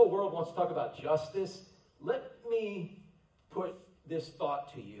 this whole world wants to talk about justice. Let me put this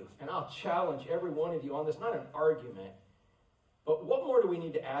thought to you, and I'll challenge every one of you on this, not an argument, but what more do we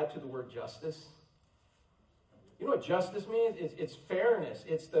need to add to the word justice? You know what justice means? It's fairness.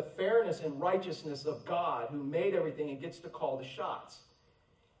 It's the fairness and righteousness of God who made everything and gets to call the shots.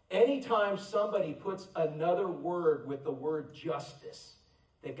 Anytime somebody puts another word with the word justice,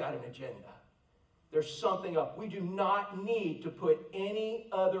 they've got an agenda. There's something up. We do not need to put any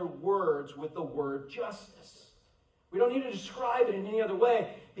other words with the word justice. We don't need to describe it in any other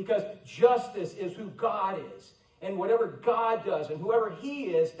way, because justice is who God is. And whatever God does and whoever he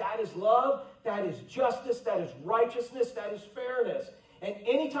is, that is love, that is justice, that is righteousness, that is fairness. And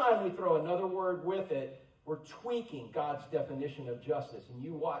anytime we throw another word with it, we're tweaking God's definition of justice. And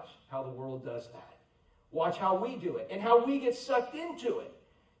you watch how the world does that. Watch how we do it and how we get sucked into it.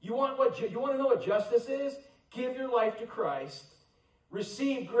 You want to know what justice is? Give your life to Christ.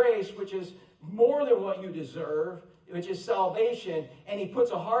 Receive grace, which is more than what you deserve, which is salvation. And he puts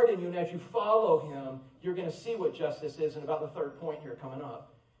a heart in you, and as you follow him, you're going to see what justice is. And about the third point here coming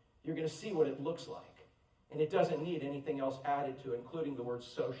up, you're going to see what it looks like. And it doesn't need anything else added to it, including the word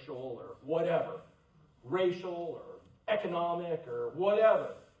social or whatever. Racial or economic or whatever.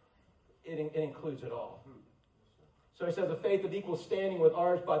 It includes it all. So he says the faith of equal standing with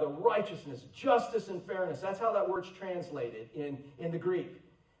ours by the righteousness, justice, and fairness. That's how that word's translated in the Greek.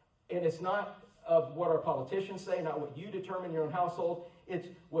 And it's not of what our politicians say, not what you determine in your own household. It's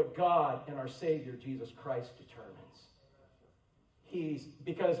what God and our Savior, Jesus Christ, determines.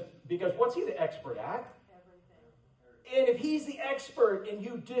 Because what's he the expert at? Everything. And if he's the expert and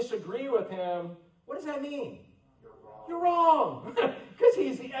you disagree with him, what does that mean? You're wrong. Because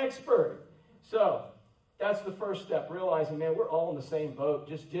he's the expert. So that's the first step, realizing, man, we're all in the same boat,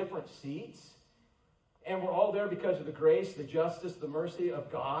 just different seats. And we're all there because of the grace, the justice, the mercy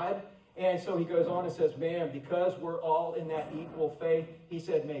of God. And so he goes on and says, man, because we're all in that equal faith, he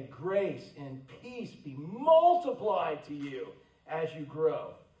said, may grace and peace be multiplied to you as you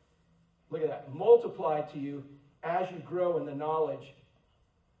grow. Look at that. Multiplied to you as you grow in the knowledge.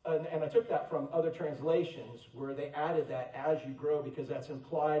 And I took that from other translations where they added that as you grow, because that's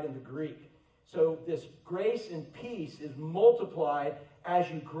implied in the Greek. So this grace and peace is multiplied as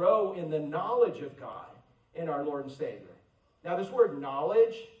you grow in the knowledge of God and our Lord and Savior. Now this word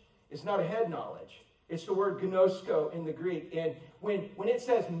knowledge is not a head knowledge. It's the word gnosko in the Greek. And when it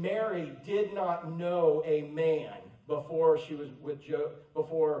says Mary did not know a man before she was with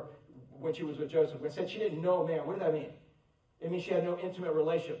when she was with Joseph, when it said she didn't know a man, what did that mean? It means she had no intimate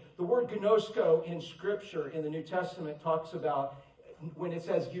relationship. The word gnosko in Scripture in the New Testament talks about when it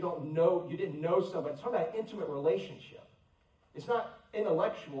says you didn't know somebody. It's talking about intimate relationship. It's not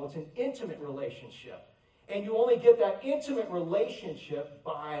intellectual. It's an intimate relationship. And you only get that intimate relationship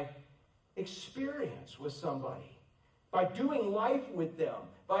by experience with somebody, by doing life with them,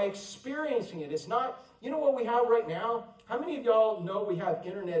 by experiencing it. It's not, you know what we have right now? How many of y'all know we have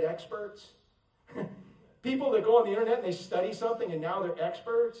internet experts? People that go on the internet and they study something and now they're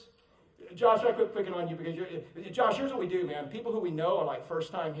experts. Josh, I quit picking on you because Josh, here's what we do, man. People who we know are like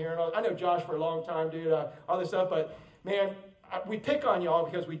first time hearing. I know Josh for a long time, dude, all this stuff. But, man, we pick on y'all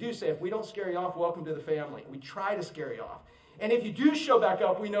because we do say if we don't scare you off, welcome to the family. We try to scare you off. And if you do show back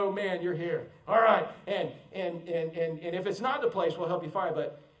up, we know, man, you're here. All right. And if it's not the place, we'll help you find.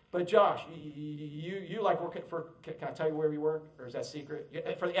 But Josh, you like working for, can I tell you where you work? Or is that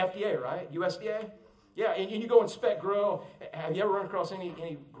secret? For the FDA, right? USDA? Yeah, and you go inspect grow. Have you ever run across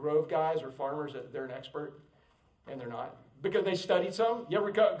any grove guys or farmers that they're an expert and they're not? Because they studied some? You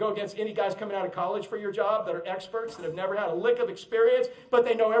ever go against any guys coming out of college for your job that are experts that have never had a lick of experience, but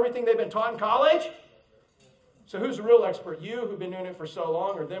they know everything they've been taught in college? So who's the real expert? You who've been doing it for so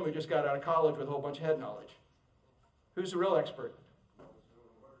long, or them who just got out of college with a whole bunch of head knowledge? Who's the real expert?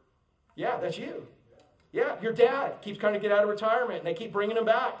 Yeah, that's you. Yeah, your dad keeps trying to get out of retirement, and they keep bringing him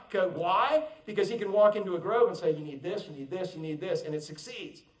back. Why? Because he can walk into a grove and say, you need this, you need this, you need this, and it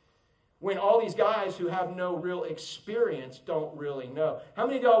succeeds. When all these guys who have no real experience don't really know. How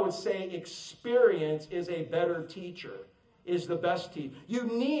many of y'all would say experience is a better teacher, is the best teacher? You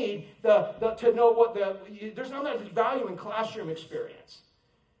need to know there's not much value in classroom experience.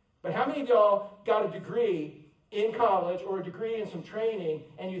 But how many of y'all got a degree in college or a degree in some training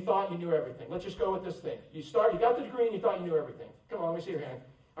and you thought you knew everything? Let's just go with this thing. You got the degree and you thought you knew everything. Come on, let me see your hand.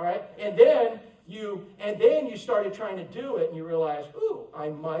 All right? And then you started trying to do it and you realized, ooh, I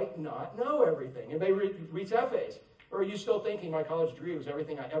might not know everything. Anybody reads essays? Or are you still thinking my college degree was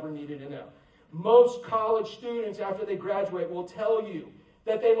everything I ever needed to know? Most college students after they graduate will tell you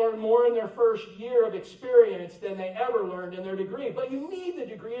that they learn more in their first year of experience than they ever learned in their degree. But you need the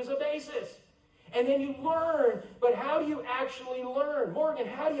degree as a basis. And then you learn, but how do you actually learn? Morgan,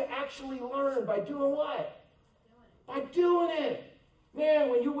 how do you actually learn? By doing what? By doing it. Man,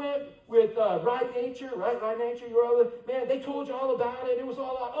 when you went with Ride Nature, right? Ride Nature, you were all, man, they told you all about it. It was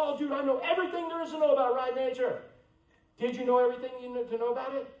all like, oh, dude, I know everything there is to know about Ride Nature. Did you know everything you need to know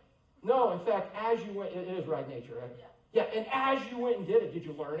about it? No, in fact, as you went, it is right nature, right? Yeah, and as you went and did it, did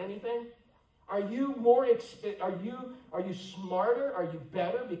you learn anything? Are you are you smarter? Are you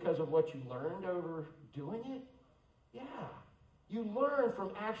better because of what you learned over doing it? Yeah. You learn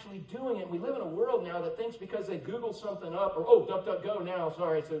from actually doing it. We live in a world now that thinks because they Google something up, or, oh, DuckDuckGo now,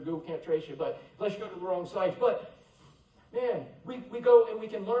 sorry, so Google can't trace you, but unless you go to the wrong sites. But, man, we go and we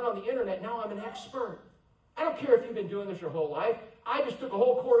can learn on the internet. Now I'm an expert. I don't care if you've been doing this your whole life. I just took a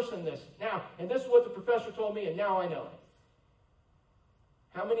whole course in this. Now, and this is what the professor told me, and now I know it.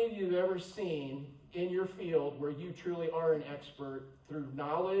 How many of you have ever seen in your field where you truly are an expert through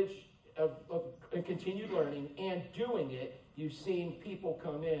knowledge of and continued learning and doing it? You've seen people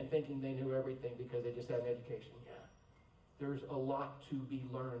come in thinking they knew everything because they just had an education. Yeah. There's a lot to be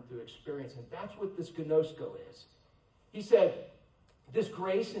learned through experience, and that's what this gnosko is. He said, this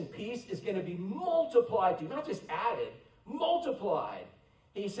grace and peace is going to be multiplied to you, not just added, multiplied.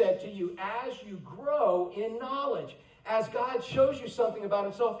 He said to you, as you grow in knowledge, as God shows you something about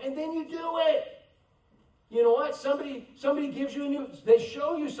himself, and then you do it. You know what? Somebody gives you they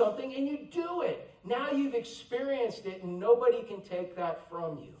show you something, and you do it. Now you've experienced it, and nobody can take that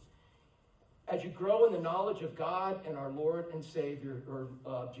from you. As you grow in the knowledge of God and our Lord and Savior, or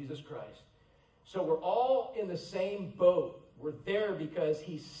Jesus Christ. So we're all in the same boat. We're there because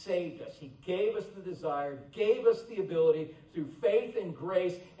he saved us. He gave us the desire, gave us the ability through faith and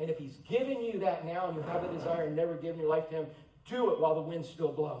grace. And if he's given you that now and you have a desire and never given your life to him, do it while the wind's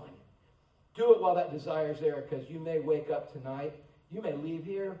still blowing. Do it while that desire's there, because you may wake up tonight. You may leave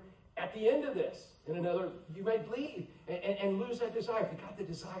here at the end of this. You may leave and lose that desire. If you got the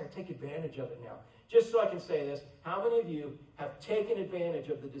desire, take advantage of it now. Just so I can say this, how many of you have taken advantage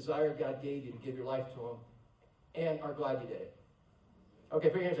of the desire God gave you to give your life to him and are glad you did it? Okay,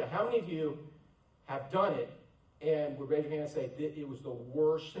 put your hands up. How many of you have done it and would raise your hand and say, it was the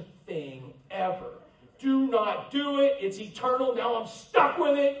worst thing ever? Do not do it. It's eternal. Now I'm stuck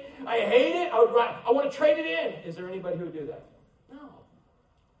with it. I hate it. I want to trade it in. Is there anybody who would do that? No.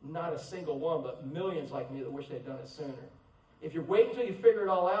 Not a single one, but millions like me that wish they'd done it sooner. If you're waiting until you figure it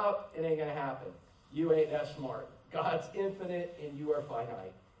all out, it ain't going to happen. You ain't that smart. God's infinite and you are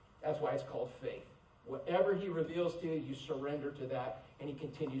finite. That's why it's called faith. Whatever he reveals to you, you surrender to that, and he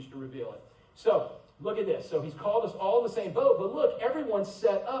continues to reveal it. So, look at this. So he's called us all in the same boat, but look, everyone's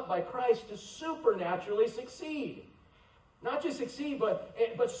set up by Christ to supernaturally succeed. Not just succeed,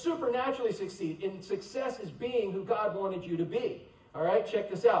 but supernaturally succeed. And success is being who God wanted you to be. All right, check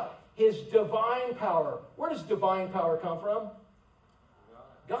this out. His divine power. Where does divine power come from?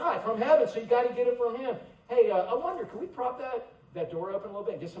 God, from heaven. So you got to get it from him. Hey, I wonder, can we prop that door open a little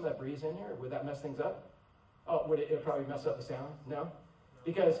bit and get some of that breeze in here? Would that mess things up? Oh, would it probably mess up the sound? No?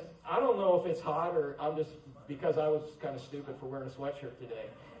 Because I don't know if it's hot or I'm just, because I was kind of stupid for wearing a sweatshirt today.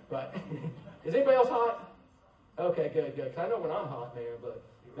 But is anybody else hot? Okay, good. Because I know when I'm hot, man, but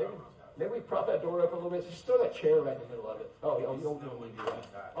maybe we prop that door open a little bit. Just throw that chair right in the middle of it. Oh, you don't need to do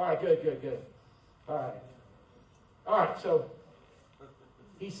that. All right, good. All right, so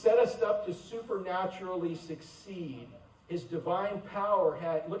he set us up to supernaturally succeed. His divine power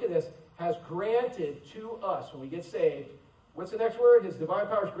has granted to us, when we get saved, what's the next word? His divine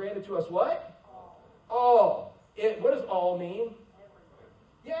power is granted to us what? All. What does all mean?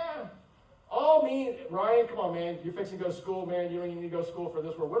 Yeah. All mean, Ryan, come on, man. You're fixing to go to school, man. You don't even need to go to school for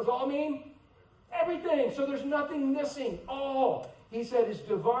this word. What does all mean? Everything. So there's nothing missing. All. He said his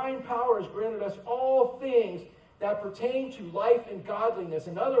divine power has granted us all things that pertain to life and godliness.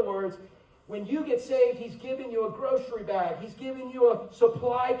 In other words, when you get saved, he's giving you a grocery bag. He's giving you a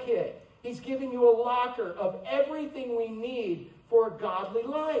supply kit. He's giving you a locker of everything we need for a godly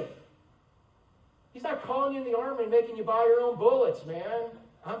life. He's not calling you in the army and making you buy your own bullets, man.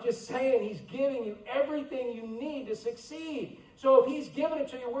 I'm just saying he's giving you everything you need to succeed. So if he's giving it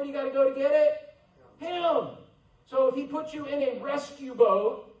to you, where do you got to go to get it? Him. So if he puts you in a rescue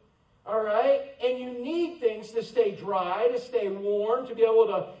boat, all right, and you need things to stay dry, to stay warm, to be able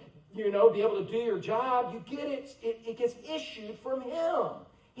to, be able to do your job, you get it. It gets issued from him.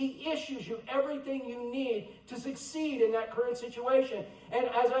 He issues you everything you need to succeed in that current situation. And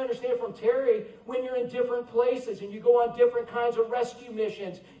as I understand from Terry, when you're in different places and you go on different kinds of rescue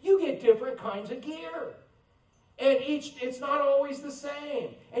missions, you get different kinds of gear. And it's not always the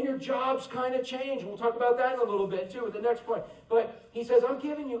same. And your jobs kind of change. We'll talk about that in a little bit too at the next point. But he says, I'm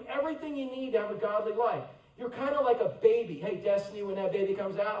giving you everything you need to have a godly life. You're kind of like a baby. Hey, Destiny, when that baby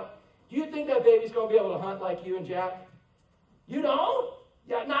comes out, do you think that baby's going to be able to hunt like you and Jack? You don't?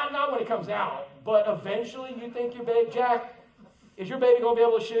 Yeah, not when it comes out, but eventually you think your baby, Jack, is your baby going to be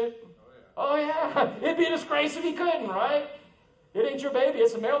able to shoot? Oh yeah, it'd be a disgrace if he couldn't, right? It ain't your baby,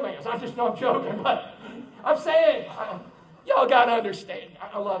 it's the mailman's. I'm joking, but I'm saying, y'all got to understand.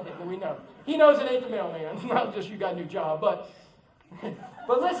 I love it, and we know. He knows it ain't the mailman, not just you got a new job. But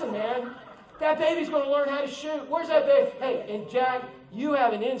listen, man, that baby's going to learn how to shoot. Where's that baby? Hey, and Jack, you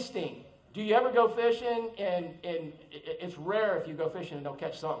have an instinct. Do you ever go fishing, and it's rare if you go fishing and don't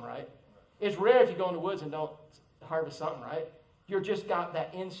catch something, right? It's rare if you go in the woods and don't harvest something, right? You've just got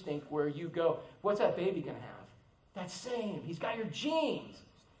that instinct where you go, what's that baby going to have? That same. He's got your genes.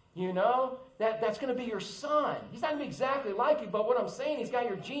 You know? That's going to be your son. He's not going to be exactly like you, but what I'm saying, he's got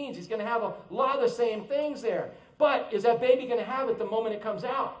your genes. He's going to have a lot of the same things there. But is that baby going to have it the moment it comes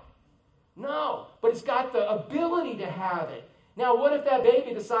out? No. But it's got the ability to have it. Now, what if that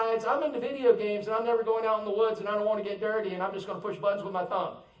baby decides, I'm into video games and I'm never going out in the woods and I don't want to get dirty and I'm just going to push buttons with my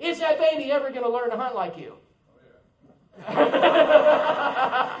thumb? Is that baby ever going to learn to hunt like you?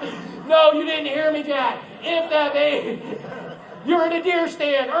 No, you didn't hear me, Jack. If that baby, you're in a deer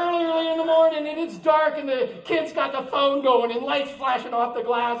stand early in the morning and it's dark and the kid's got the phone going and lights flashing off the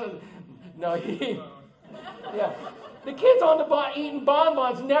glasses. No, yeah. The kid's on the eating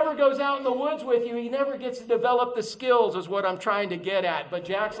bonbons, never goes out in the woods with you. He never gets to develop the skills is what I'm trying to get at. But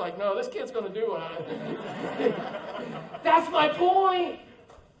Jack's like, no, this kid's going to do it. That's my point.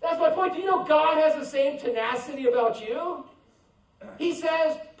 That's my point. Do you know God has the same tenacity about you? He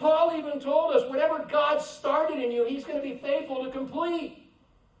says, Paul even told us, whatever God started in you, he's going to be faithful to complete.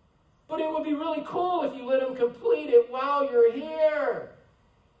 But it would be really cool if you let him complete it while you're here.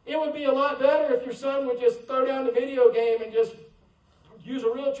 It would be a lot better if your son would just throw down the video game and just use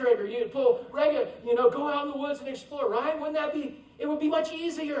a real trigger. You'd pull regular, go out in the woods and explore, right? Wouldn't that be, it would be much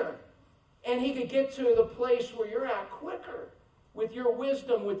easier. And he could get to the place where you're at quicker with your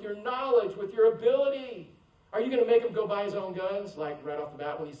wisdom, with your knowledge, with your ability. Are you going to make him go buy his own guns, like right off the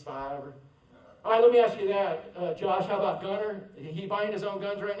bat when he's 5? All right, let me ask you that. Josh, how about Gunner? He buying his own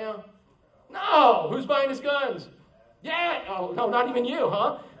guns right now? No. Who's buying his guns? Yeah. Oh, no, not even you,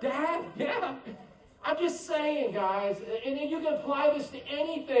 huh? Dad? Yeah. I'm just saying, guys, and you can apply this to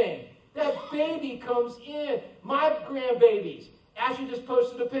anything. That baby comes in. My grandbabies. Ashley just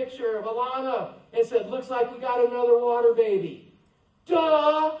posted a picture of Alana and said, looks like we got another water baby.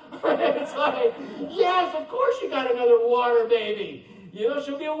 Duh! It's like, yes, of course you got another water baby.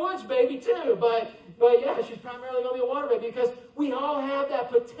 She'll be a woods baby too. But yeah, she's primarily going to be a water baby because we all have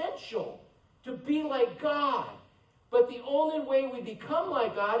that potential to be like God. But the only way we become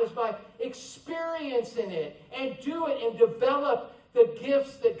like God is by experiencing it and do it and develop the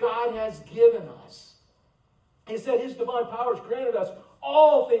gifts that God has given us. He said his divine powers granted us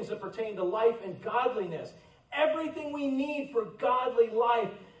all things that pertain to life and godliness. Everything we need for godly life.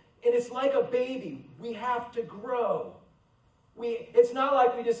 And it's like a baby. We have to grow. It's not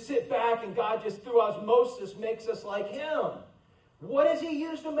like we just sit back and God just through osmosis makes us like him. What does he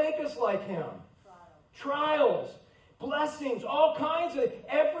use to make us like him? Trials. Blessings, all kinds of,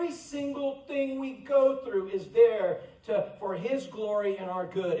 every single thing we go through is there for his glory and our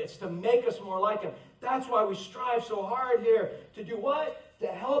good. It's to make us more like him. That's why we strive so hard here to do what? To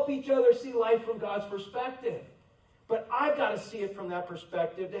help each other see life from God's perspective. But I've got to see it from that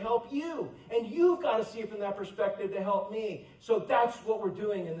perspective to help you. And you've got to see it from that perspective to help me. So that's what we're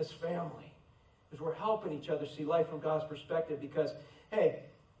doing in this family. Is we're helping each other see life from God's perspective because, hey,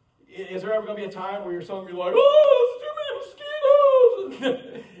 is there ever going to be a time where your son will be like, oh, there's too many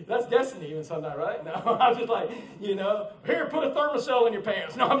mosquitoes? That's destiny even sometimes, right? No, I'm just like, here, put a thermocell in your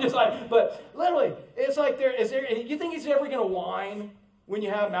pants. No, I'm just like, but literally, it's like you think he's ever going to whine when you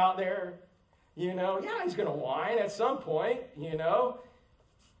have him out there? Yeah, he's going to whine at some point,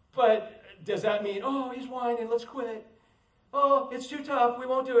 But does that mean, oh, he's whining, let's quit? Oh, it's too tough, we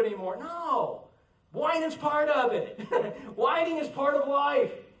won't do it anymore. No, whining's part of it. Whining is part of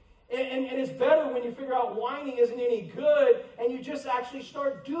life. And it's better when you figure out whining isn't any good and you just actually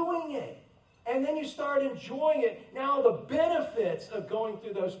start doing it. And then you start enjoying it. Now the benefits of going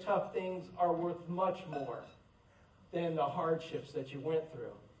through those tough things are worth much more than the hardships that you went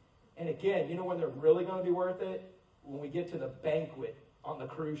through. And again, you know when they're really going to be worth it? When we get to the banquet on the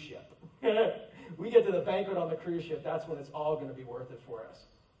cruise ship. We get to the banquet on the cruise ship, that's when it's all going to be worth it for us.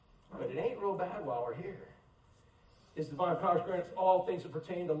 But it ain't real bad while we're here. His divine powers grant us all things that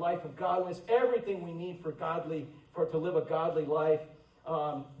pertain to life and godliness, everything we need to live a godly life.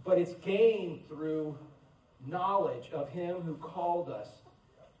 But it's gained through knowledge of him who called us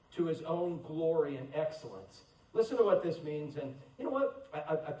to his own glory and excellence. Listen to what this means. And you know what?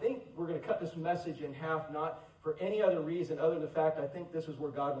 I think we're going to cut this message in half, not for any other reason other than the fact I think this is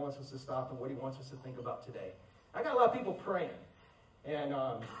where God wants us to stop and what he wants us to think about today. I got a lot of people praying. And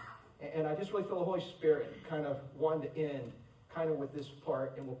I just really feel the Holy Spirit kind of wanted to end kind of with this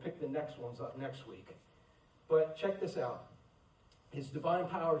part, and we'll pick the next ones up next week. But check this out. His divine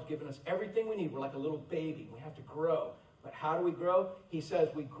power has given us everything we need. We're like a little baby. We have to grow. But how do we grow? He says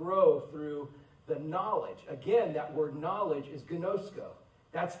we grow through the knowledge. Again, that word knowledge is gnosko.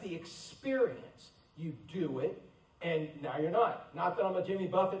 That's the experience. You do it, and now you're not. Not that I'm a Jimmy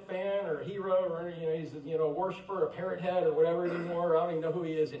Buffett fan or a hero or he's a worshiper, a parrot head or whatever anymore. I don't even know who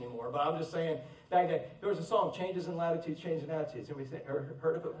he is anymore. But I'm just saying, back then, there was a song, Changes in Latitudes, Changes in Attitudes. Anybody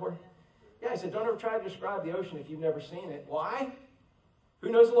heard of it before? Yeah, he said, don't ever try to describe the ocean if you've never seen it. Why? Who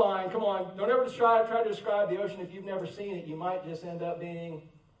knows the line? Come on. Don't ever try to describe the ocean if you've never seen it. You might just end up being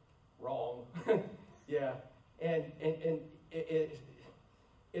wrong. Yeah. And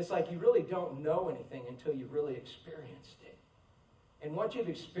it's like you really don't know anything until you've really experienced it. And once you've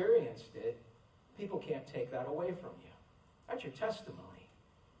experienced it, people can't take that away from you. That's your testimony.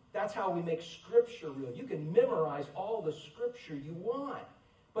 That's how we make Scripture real. You can memorize all the Scripture you want,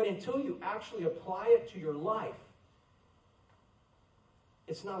 but until you actually apply it to your life,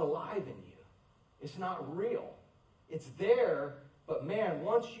 it's not alive in you. It's not real. It's there, but man,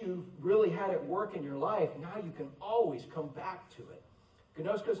 once you've really had it work in your life, now you can always come back to it.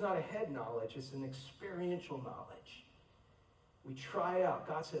 Gnosko is not a head knowledge, it's an experiential knowledge. We try out.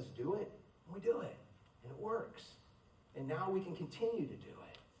 God says, do it, and we do it, and it works. And now we can continue to do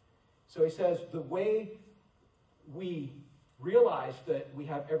it. So he says, the way we realize that we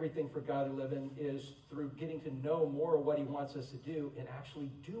have everything for God to live in is through getting to know more of what he wants us to do and actually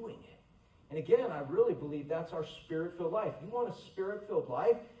doing it. And again, I really believe that's our spirit-filled life. You want a spirit-filled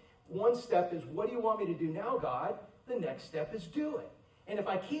life? One step is, what do you want me to do now, God? The next step is do it. And if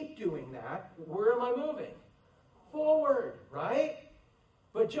I keep doing that, where am I moving? Forward, right?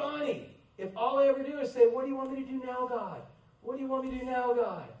 But Johnny, if all I ever do is say, what do you want me to do now, God? What do you want me to do now,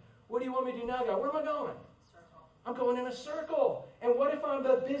 God? What do you want me to do now, God? Where am I going? I'm going in a circle. And what if I'm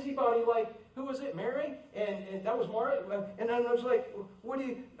the busybody like, who was it, Mary? And that was Martha. And I was like,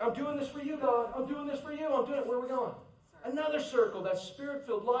 I'm doing this for you, God. I'm doing this for you. I'm doing it. Where are we going? Another circle. That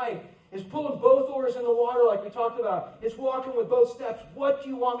spirit-filled life is pulling both oars in the water like we talked about. It's walking with both steps. What do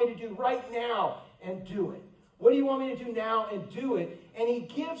you want me to do right now? And do it. What do you want me to do now? And do it. And he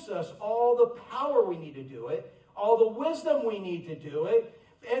gives us all the power we need to do it, all the wisdom we need to do it,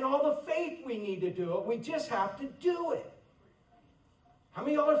 and all the faith we need to do it. We just have to do it. How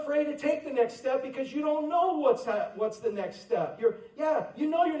many of y'all are afraid to take the next step because you don't know what's the next step? You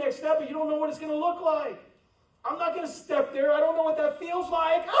know your next step, but you don't know what it's going to look like. I'm not going to step there. I don't know what that feels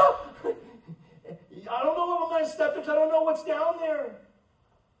like. I don't know what I'm going to step because I don't know what's down there.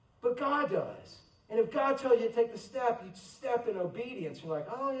 But God does. And if God tells you to take the step, you step in obedience. You're like,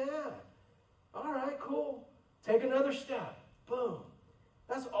 oh yeah. All right, cool. Take another step. Boom.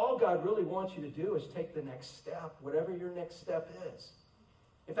 That's all God really wants you to do is take the next step, whatever your next step is.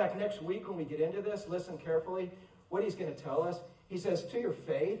 In fact, next week when we get into this, listen carefully, what he's going to tell us. He says, to your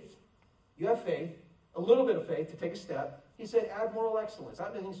faith, you have faith, a little bit of faith to take a step. He said, add moral excellence.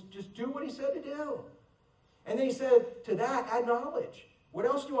 That means just do what he said to do. And then he said, to that, add knowledge. What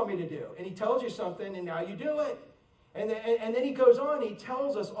else do you want me to do? And he tells you something, and now you do it. And then he goes on, he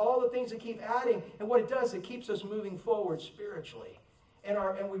tells us all the things that keep adding. And what it does, it keeps us moving forward spiritually. And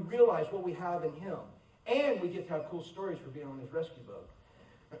we realize what we have in him. And we get to have cool stories for being on his rescue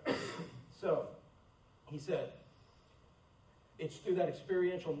boat. So, he said, it's through that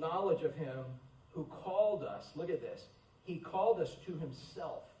experiential knowledge of him who called us. Look at this. He called us to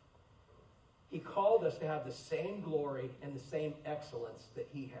himself. He called us to have the same glory and the same excellence that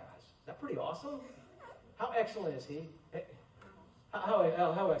he has. Is that pretty awesome? How excellent is he?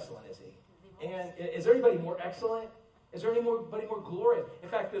 How excellent is he? And is there anybody more excellent? Is there anybody more glorious? In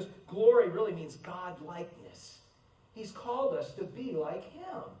fact, this glory really means God-likeness. He's called us to be like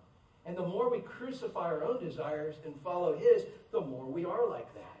him. And the more we crucify our own desires and follow his, the more we are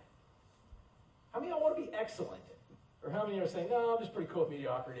like that. How many of y'all want to be excellent? Or how many are saying, no, I'm just pretty cool with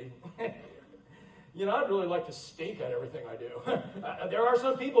mediocrity? I'd really like to stink at everything I do. There are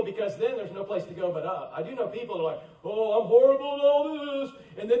some people, because then there's no place to go but up. I do know people who are like, oh, I'm horrible at all this.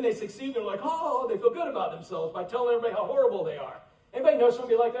 And then they succeed. They're like, oh, they feel good about themselves by telling everybody how horrible they are. Anybody know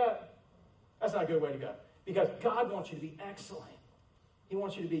somebody like that? That's not a good way to go. Because God wants you to be excellent. He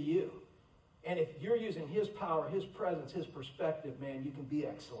wants you to be you. And if you're using his power, his presence, his perspective, man, you can be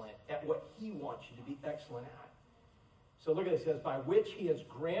excellent at what he wants you to be excellent at. So look at this. It says, by which he has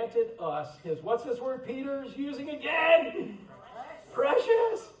granted us his, what's this word Peter's using again?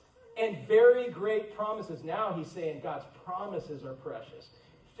 Precious. And very great promises. Now he's saying God's promises are precious.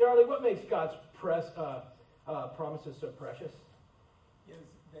 Charlie, what makes God's promises so precious? Is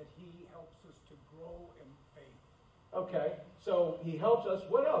that he helps us to grow in faith. Okay, so he helps us.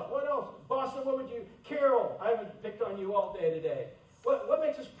 What else? What else? Boston, what would you... Carol, I haven't picked on you all day today. What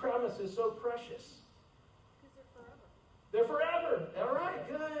makes his promises so precious? They're forever. All right,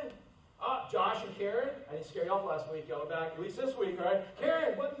 good. Josh and Karen, I didn't scare you off last week. Y'all are back at least this week, all right?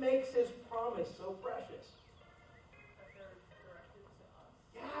 Karen, what makes his promise so precious?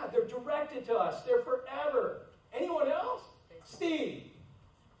 Yeah, they're directed to us. They're forever. Anyone else? Steve,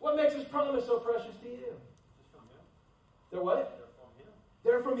 what makes his promise so precious to you? They're what?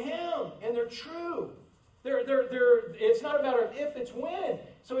 They're from him, and they're true. It's not a matter of if, it's when.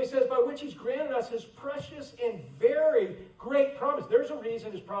 So he says, by which he's granted us his precious and very great promise. There's a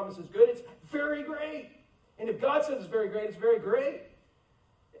reason his promise is good. It's very great. And if God says it's very great, it's very great.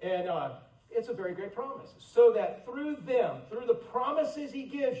 And it's a very great promise. So that through them, through the promises he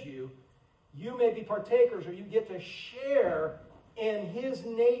gives you, you may be partakers, or you get to share in his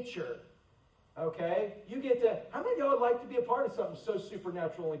nature. Okay? You get to... How many of y'all would like to be a part of something so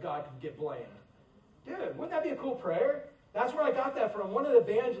supernatural only God can get blamed? Dude, wouldn't that be a cool prayer? That's where I got that from. One of the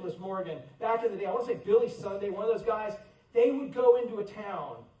evangelists, Morgan, back in the day, I want to say Billy Sunday, one of those guys, they would go into a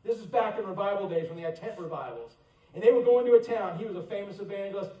town. This is back in revival days when they had tent revivals. And they would go into a town. He was a famous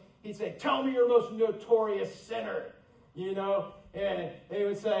evangelist. He'd say, tell me your most notorious sinner. You know? And they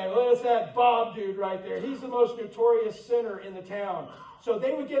would say, well, it's that Bob dude right there. He's the most notorious sinner in the town. So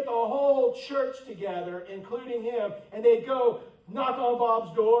they would get the whole church together, including him, and they'd go knock on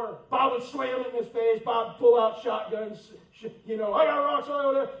Bob's door. Bob would slam it in his face. Bob would pull out shotguns. I got rocks all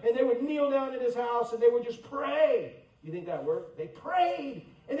over there. And they would kneel down in his house, and they would just pray. You think that worked? They prayed,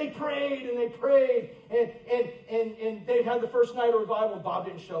 and they prayed, and they prayed. And they had the first night of revival, and Bob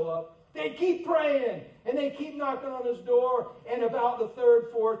didn't show up. They'd keep praying, and they'd keep knocking on his door. And about the third,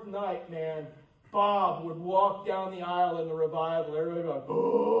 fourth night, man, Bob would walk down the aisle in the revival. Everybody would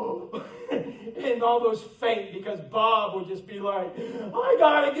go, oh, and almost faint, because Bob would just be like, I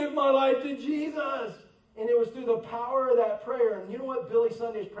got to give my life to Jesus. And it was through the power of that prayer. And you know what Billy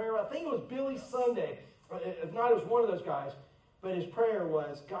Sunday's prayer was? I think it was Billy Sunday. If not, it was one of those guys. But his prayer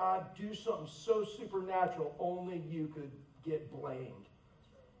was, God, do something so supernatural, only you could get blamed.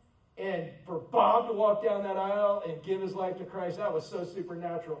 And for Bob to walk down that aisle and give his life to Christ, that was so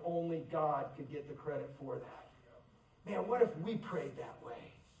supernatural, only God could get the credit for that. Man, what if we prayed that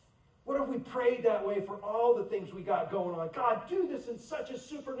way? What if we prayed that way for all the things we got going on? God, do this in such a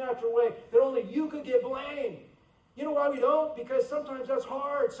supernatural way that only you could get blamed. You know why we don't? Because sometimes that's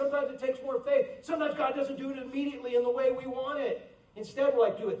hard. Sometimes it takes more faith. Sometimes God doesn't do it immediately in the way we want it. Instead, we're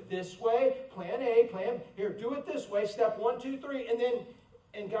like, do it this way, plan A, here, do it this way, step 1, 2, 3,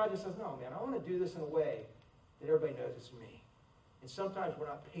 and God just says, no, man, I want to do this in a way that everybody knows it's me. And sometimes we're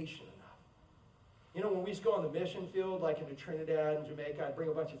not patient enough. You know, when we used to go on the mission field, like into Trinidad and Jamaica, I'd bring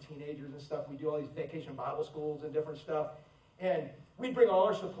a bunch of teenagers and stuff. We do all these vacation Bible schools and different stuff. And we'd bring all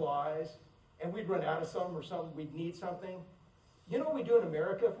our supplies, and we'd run out of some or something. We'd need something. You know what we do in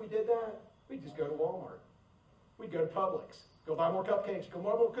America if we did that? We'd just go to Walmart. We'd go to Publix. Go buy more cupcakes. Go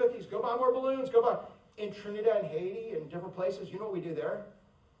buy more cookies. Go buy more balloons. Go buy... In Trinidad and Haiti and different places, you know what we do there?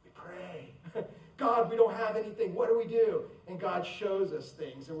 Pray. God, we don't have anything. What do we do? And God shows us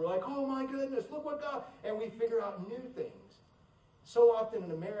things. And we're like, oh my goodness, look what God... And we figure out new things. So often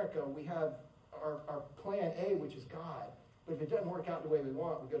in America, we have our plan A, which is God. But if it doesn't work out the way we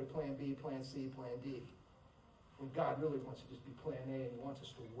want, we go to plan B, plan C, plan D. When God really wants to just be plan A, and he wants us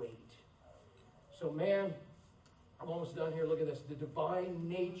to wait. So man, I'm almost done here. Look at this. The divine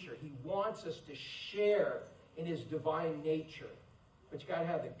nature. He wants us to share in his divine nature. But you got to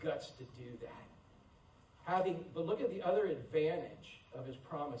have the guts to do that. But look at the other advantage of his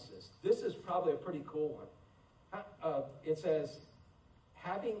promises. This is probably a pretty cool one. It says,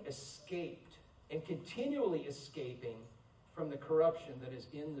 having escaped and continually escaping from the corruption that is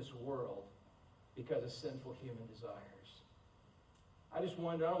in this world because of sinful human desires. I just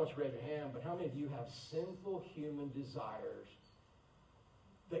wonder, I don't want you to raise your hand, but how many of you have sinful human desires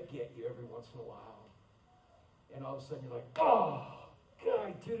that get you every once in a while? And all of a sudden you're like, oh, God,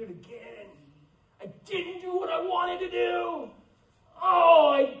 I did it again. I didn't do what I wanted to do. Oh,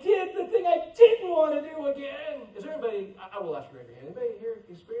 I did the thing I didn't want to do again. Is there anybody, I will ask you to raise your hand. Anybody here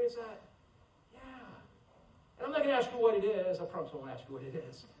experience that? Yeah. And I'm not going to ask you what it is. I promise I won't ask you what it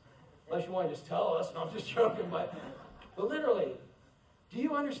is. Unless you want to just tell us. No, I'm just joking. But literally, do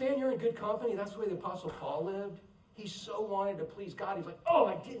you understand you're in good company? That's the way the Apostle Paul lived. He so wanted to please God. He's like, oh,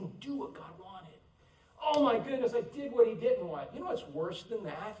 I didn't do what God wanted. Oh, my goodness, I did what he didn't want. You know what's worse than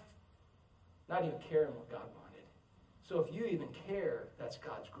that? Not even caring what God wanted. So if you even care, that's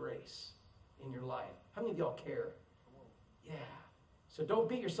God's grace in your life. How many of y'all care? Yeah. So don't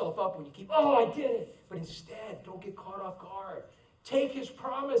beat yourself up when you keep, oh, I did it. But instead, don't get caught off guard. Take his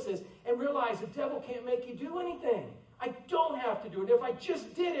promises and realize the devil can't make you do anything. I don't have to do it. If I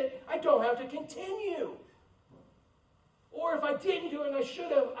just did it, I don't have to continue. Or if I didn't do it and I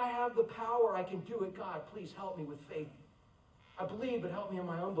should have, I have the power. I can do it. God, please help me with faith. I believe, but help me in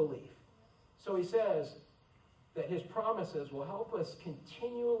my unbelief. So he says that his promises will help us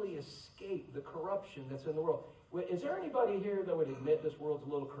continually escape the corruption that's in the world. Is there anybody here that would admit this world's a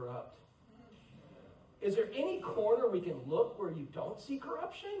little corrupt? Is there any corner we can look where you don't see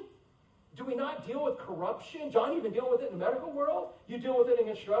corruption? Do we not deal with corruption? John, you've been dealing with it in the medical world. You deal with it in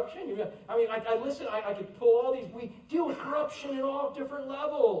construction. I could pull all these. We deal with corruption in all different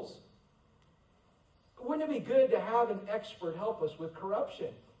levels. Wouldn't it be good to have an expert help us with corruption?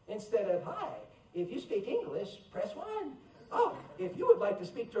 Instead of, hi, if you speak English, press 1. Oh, if you would like to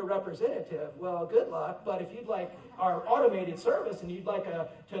speak to a representative, well, good luck. But if you'd like our automated service and you'd like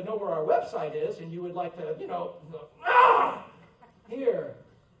to know where our website is and you would like to, here,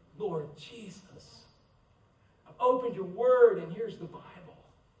 Lord Jesus, I've opened your word and here's the Bible.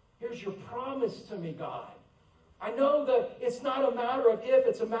 Here's your promise to me, God. I know that it's not a matter of if,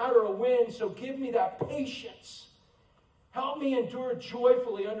 it's a matter of when, so give me that patience. Help me endure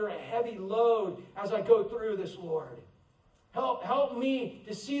joyfully under a heavy load as I go through this, Lord. Help me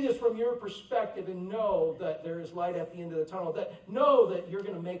to see this from your perspective and know that there is light at the end of the tunnel. Know that you're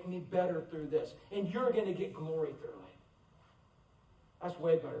going to make me better through this. And you're going to get glory through it. That's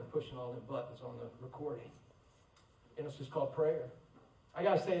way better than pushing all them buttons on the recording. And it's just called prayer. I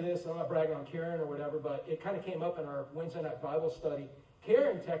got to say this, I'm not bragging on Karen or whatever, but it kind of came up in our Wednesday night Bible study.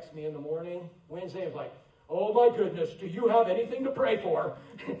 Karen texted me in the morning, Wednesday, and was like, oh my goodness, do you have anything to pray for?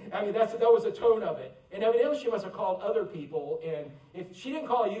 I mean, that was the tone of it. And evidently she must have called other people. And if she didn't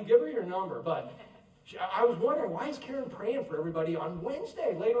call you, give her your number. But I was wondering, why is Karen praying for everybody on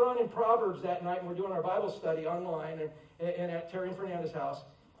Wednesday? Later on in Proverbs that night, when we're doing our Bible study online and at Terry and Fernanda's house,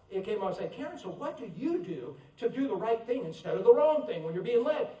 it came up and said, Karen, so what do you do to do the right thing instead of the wrong thing when you're being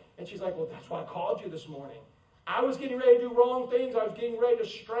led? And she's like, well, that's why I called you this morning. I was getting ready to do wrong things. I was getting ready to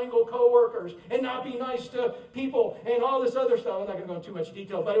strangle coworkers and not be nice to people and all this other stuff. I'm not going to go into too much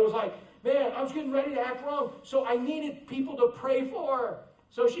detail, but it was like, man, I was getting ready to act wrong. So I needed people to pray for.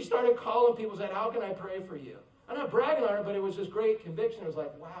 So she started calling people and said, how can I pray for you? I'm not bragging on her, but it was this great conviction. It was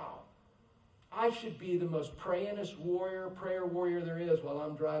like, wow, I should be the most prayingest prayer warrior there is while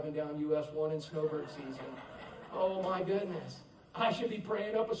I'm driving down US 1 in snowbird season. Oh my goodness. I should be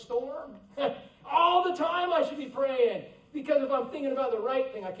praying up a storm. All the time I should be praying. Because if I'm thinking about the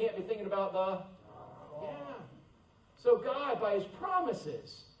right thing, I can't be thinking about the... Yeah. So God, by his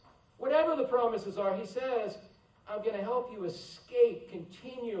promises, whatever the promises are, he says, I'm going to help you escape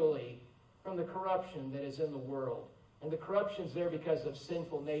continually from the corruption that is in the world. And the corruption's there because of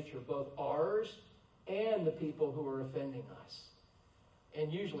sinful nature, both ours and the people who are offending us.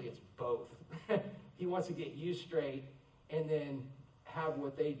 And usually it's both. He wants to get you straight and then have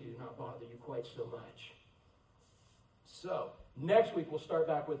what they do not bother you quite so much. So, next week we'll start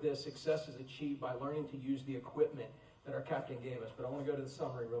back with this. Success is achieved by learning to use the equipment that our captain gave us. But I want to go to the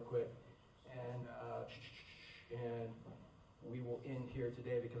summary real quick. And we will end here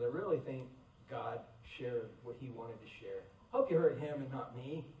today because I really think God shared what he wanted to share. Hope you heard him and not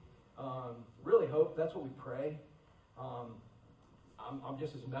me. Really hope. That's what we pray. I'm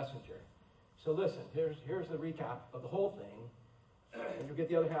just his messenger. So listen, here's the recap of the whole thing. And you'll get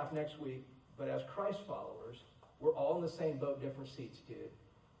the other half next week. But as Christ followers, we're all in the same boat, different seats, dude.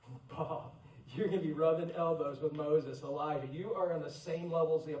 Bob, you're going to be rubbing elbows with Moses, Elijah. You are on the same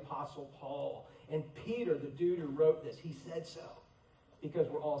level as the Apostle Paul. And Peter, the dude who wrote this, he said so. Because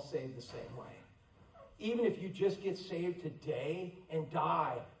we're all saved the same way. Even if you just get saved today and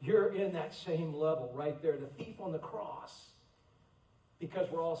die, you're in that same level right there. The thief on the cross.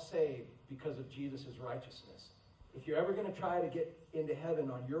 Because we're all saved because of Jesus' righteousness. If you're ever going to try to get into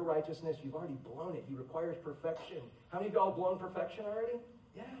heaven on your righteousness, you've already blown it. He requires perfection. How many of y'all blown perfection already?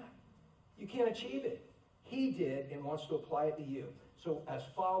 Yeah. You can't achieve it. He did and wants to apply it to you. So as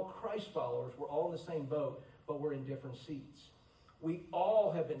Christ followers, we're all in the same boat, but we're in different seats. We all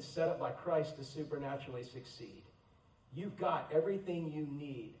have been set up by Christ to supernaturally succeed. You've got everything you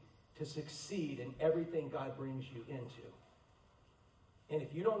need to succeed in everything God brings you into. And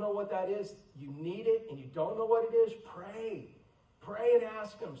if you don't know what that is, you need it, and you don't know what it is, pray. Pray and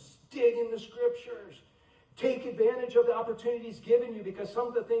ask him. Dig in the scriptures. Take advantage of the opportunities given you, because some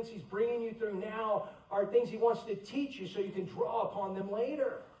of the things he's bringing you through now are things he wants to teach you so you can draw upon them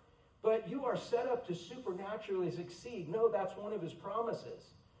later. But you are set up to supernaturally succeed. No, that's one of his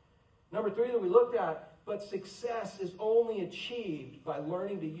promises. Number 3 that we looked at, But success is only achieved by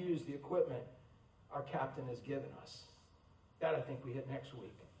learning to use the equipment our captain has given us. That I think we hit next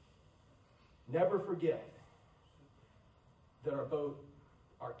week. Never forget that our boat,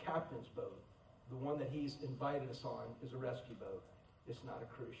 our captain's boat, the one that he's invited us on, is a rescue boat. It's not a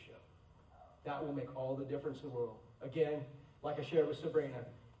cruise ship. That will make all the difference in the world. Again, like I shared with Sabrina,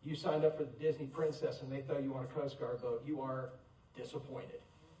 you signed up for the Disney Princess and they throw you on a Coast Guard boat. You are disappointed.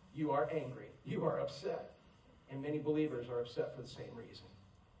 You are angry. You are upset. And many believers are upset for the same reason.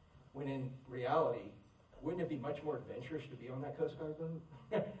 When in reality, wouldn't it be much more adventurous to be on that Coast Guard boat?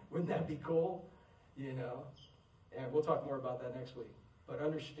 Wouldn't that be cool? You know? And we'll talk more about that next week. But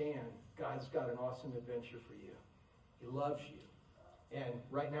understand, God's got an awesome adventure for you. He loves you. And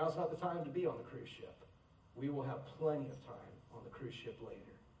right now is not the time to be on the cruise ship. We will have plenty of time on the cruise ship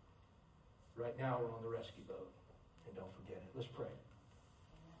later. Right now we're on the rescue boat. And don't forget it. Let's pray.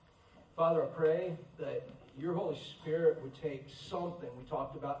 Father, I pray that your Holy Spirit would take something we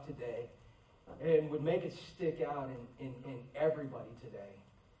talked about today and would make it stick out in everybody today.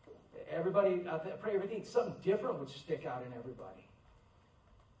 Everybody, I pray everything, something different would stick out in everybody.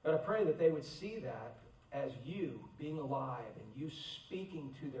 But I pray that they would see that as you being alive and you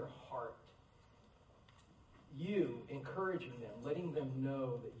speaking to their heart. You encouraging them, letting them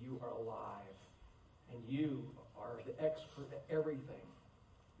know that you are alive and you are the expert at everything.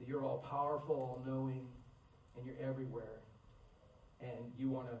 That you're all powerful, all knowing, and you're everywhere. And you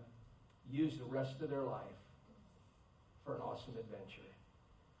want to use the rest of their life for an awesome adventure.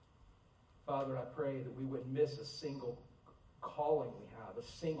 Father, I pray that we wouldn't miss a single calling we have, a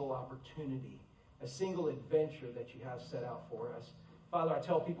single opportunity, a single adventure that you have set out for us. Father, I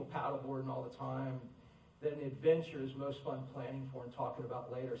tell people paddleboarding all the time that an adventure is most fun planning for and talking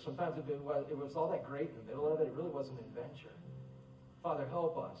about later. Sometimes if it was all that great in the middle of it, it really wasn't an adventure. Father,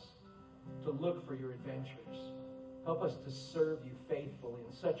 help us to look for your adventures. Help us to serve you faithfully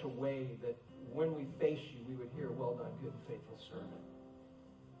in such a way that when we face you, we would hear, well done, good and faithful servant.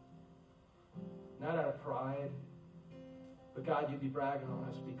 Not out of pride, but God, you'd be bragging on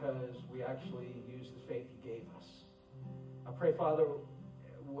us because we actually use the faith you gave us. I pray, Father,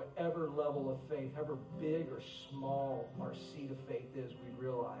 whatever level of faith, however big or small our seed of faith is, we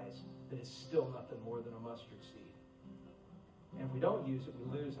realize that it's still nothing more than a mustard seed. And if we don't use it, we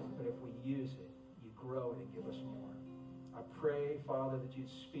lose it. But if we use it, you grow it and give us more. I pray, Father, that you'd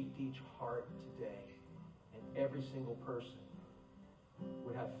speak to each heart today, and every single person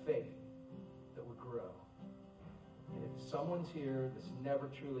would have faith that would grow. And if someone's here that's never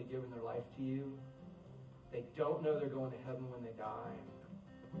truly given their life to you, they don't know they're going to heaven when they die.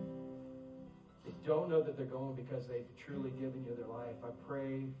 They don't know that they're going because they've truly given you their life. I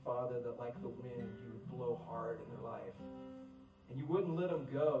pray, Father, that like the wind, you would blow hard in their life. And you wouldn't let them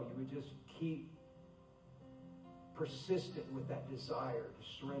go. You would just keep persistent with that desire to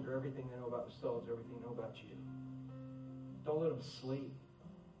surrender everything they know about themselves, everything they know about you. Don't let them sleep.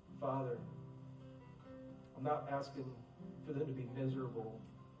 Father, I'm not asking for them to be miserable,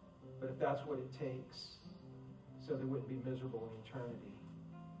 but if that's what it takes so they wouldn't be miserable in eternity,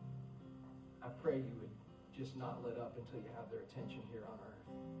 I pray you would just not let up until you have their attention here on earth.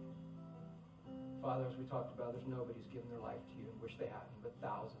 Father, as we talked about, there's nobody who's given their life to you and wish they hadn't, but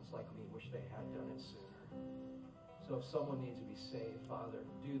thousands like me wish they had done it sooner. So if someone needs to be saved, Father,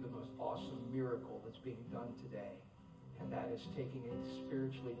 do the most awesome miracle that's being done today, and that is taking a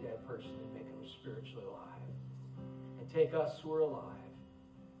spiritually dead person and making them spiritually alive. And take us who are alive,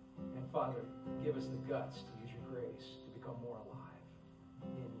 and Father, give us the guts to use your grace to become more alive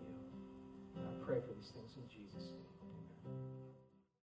in you. And I pray for these things in Jesus' name. Amen.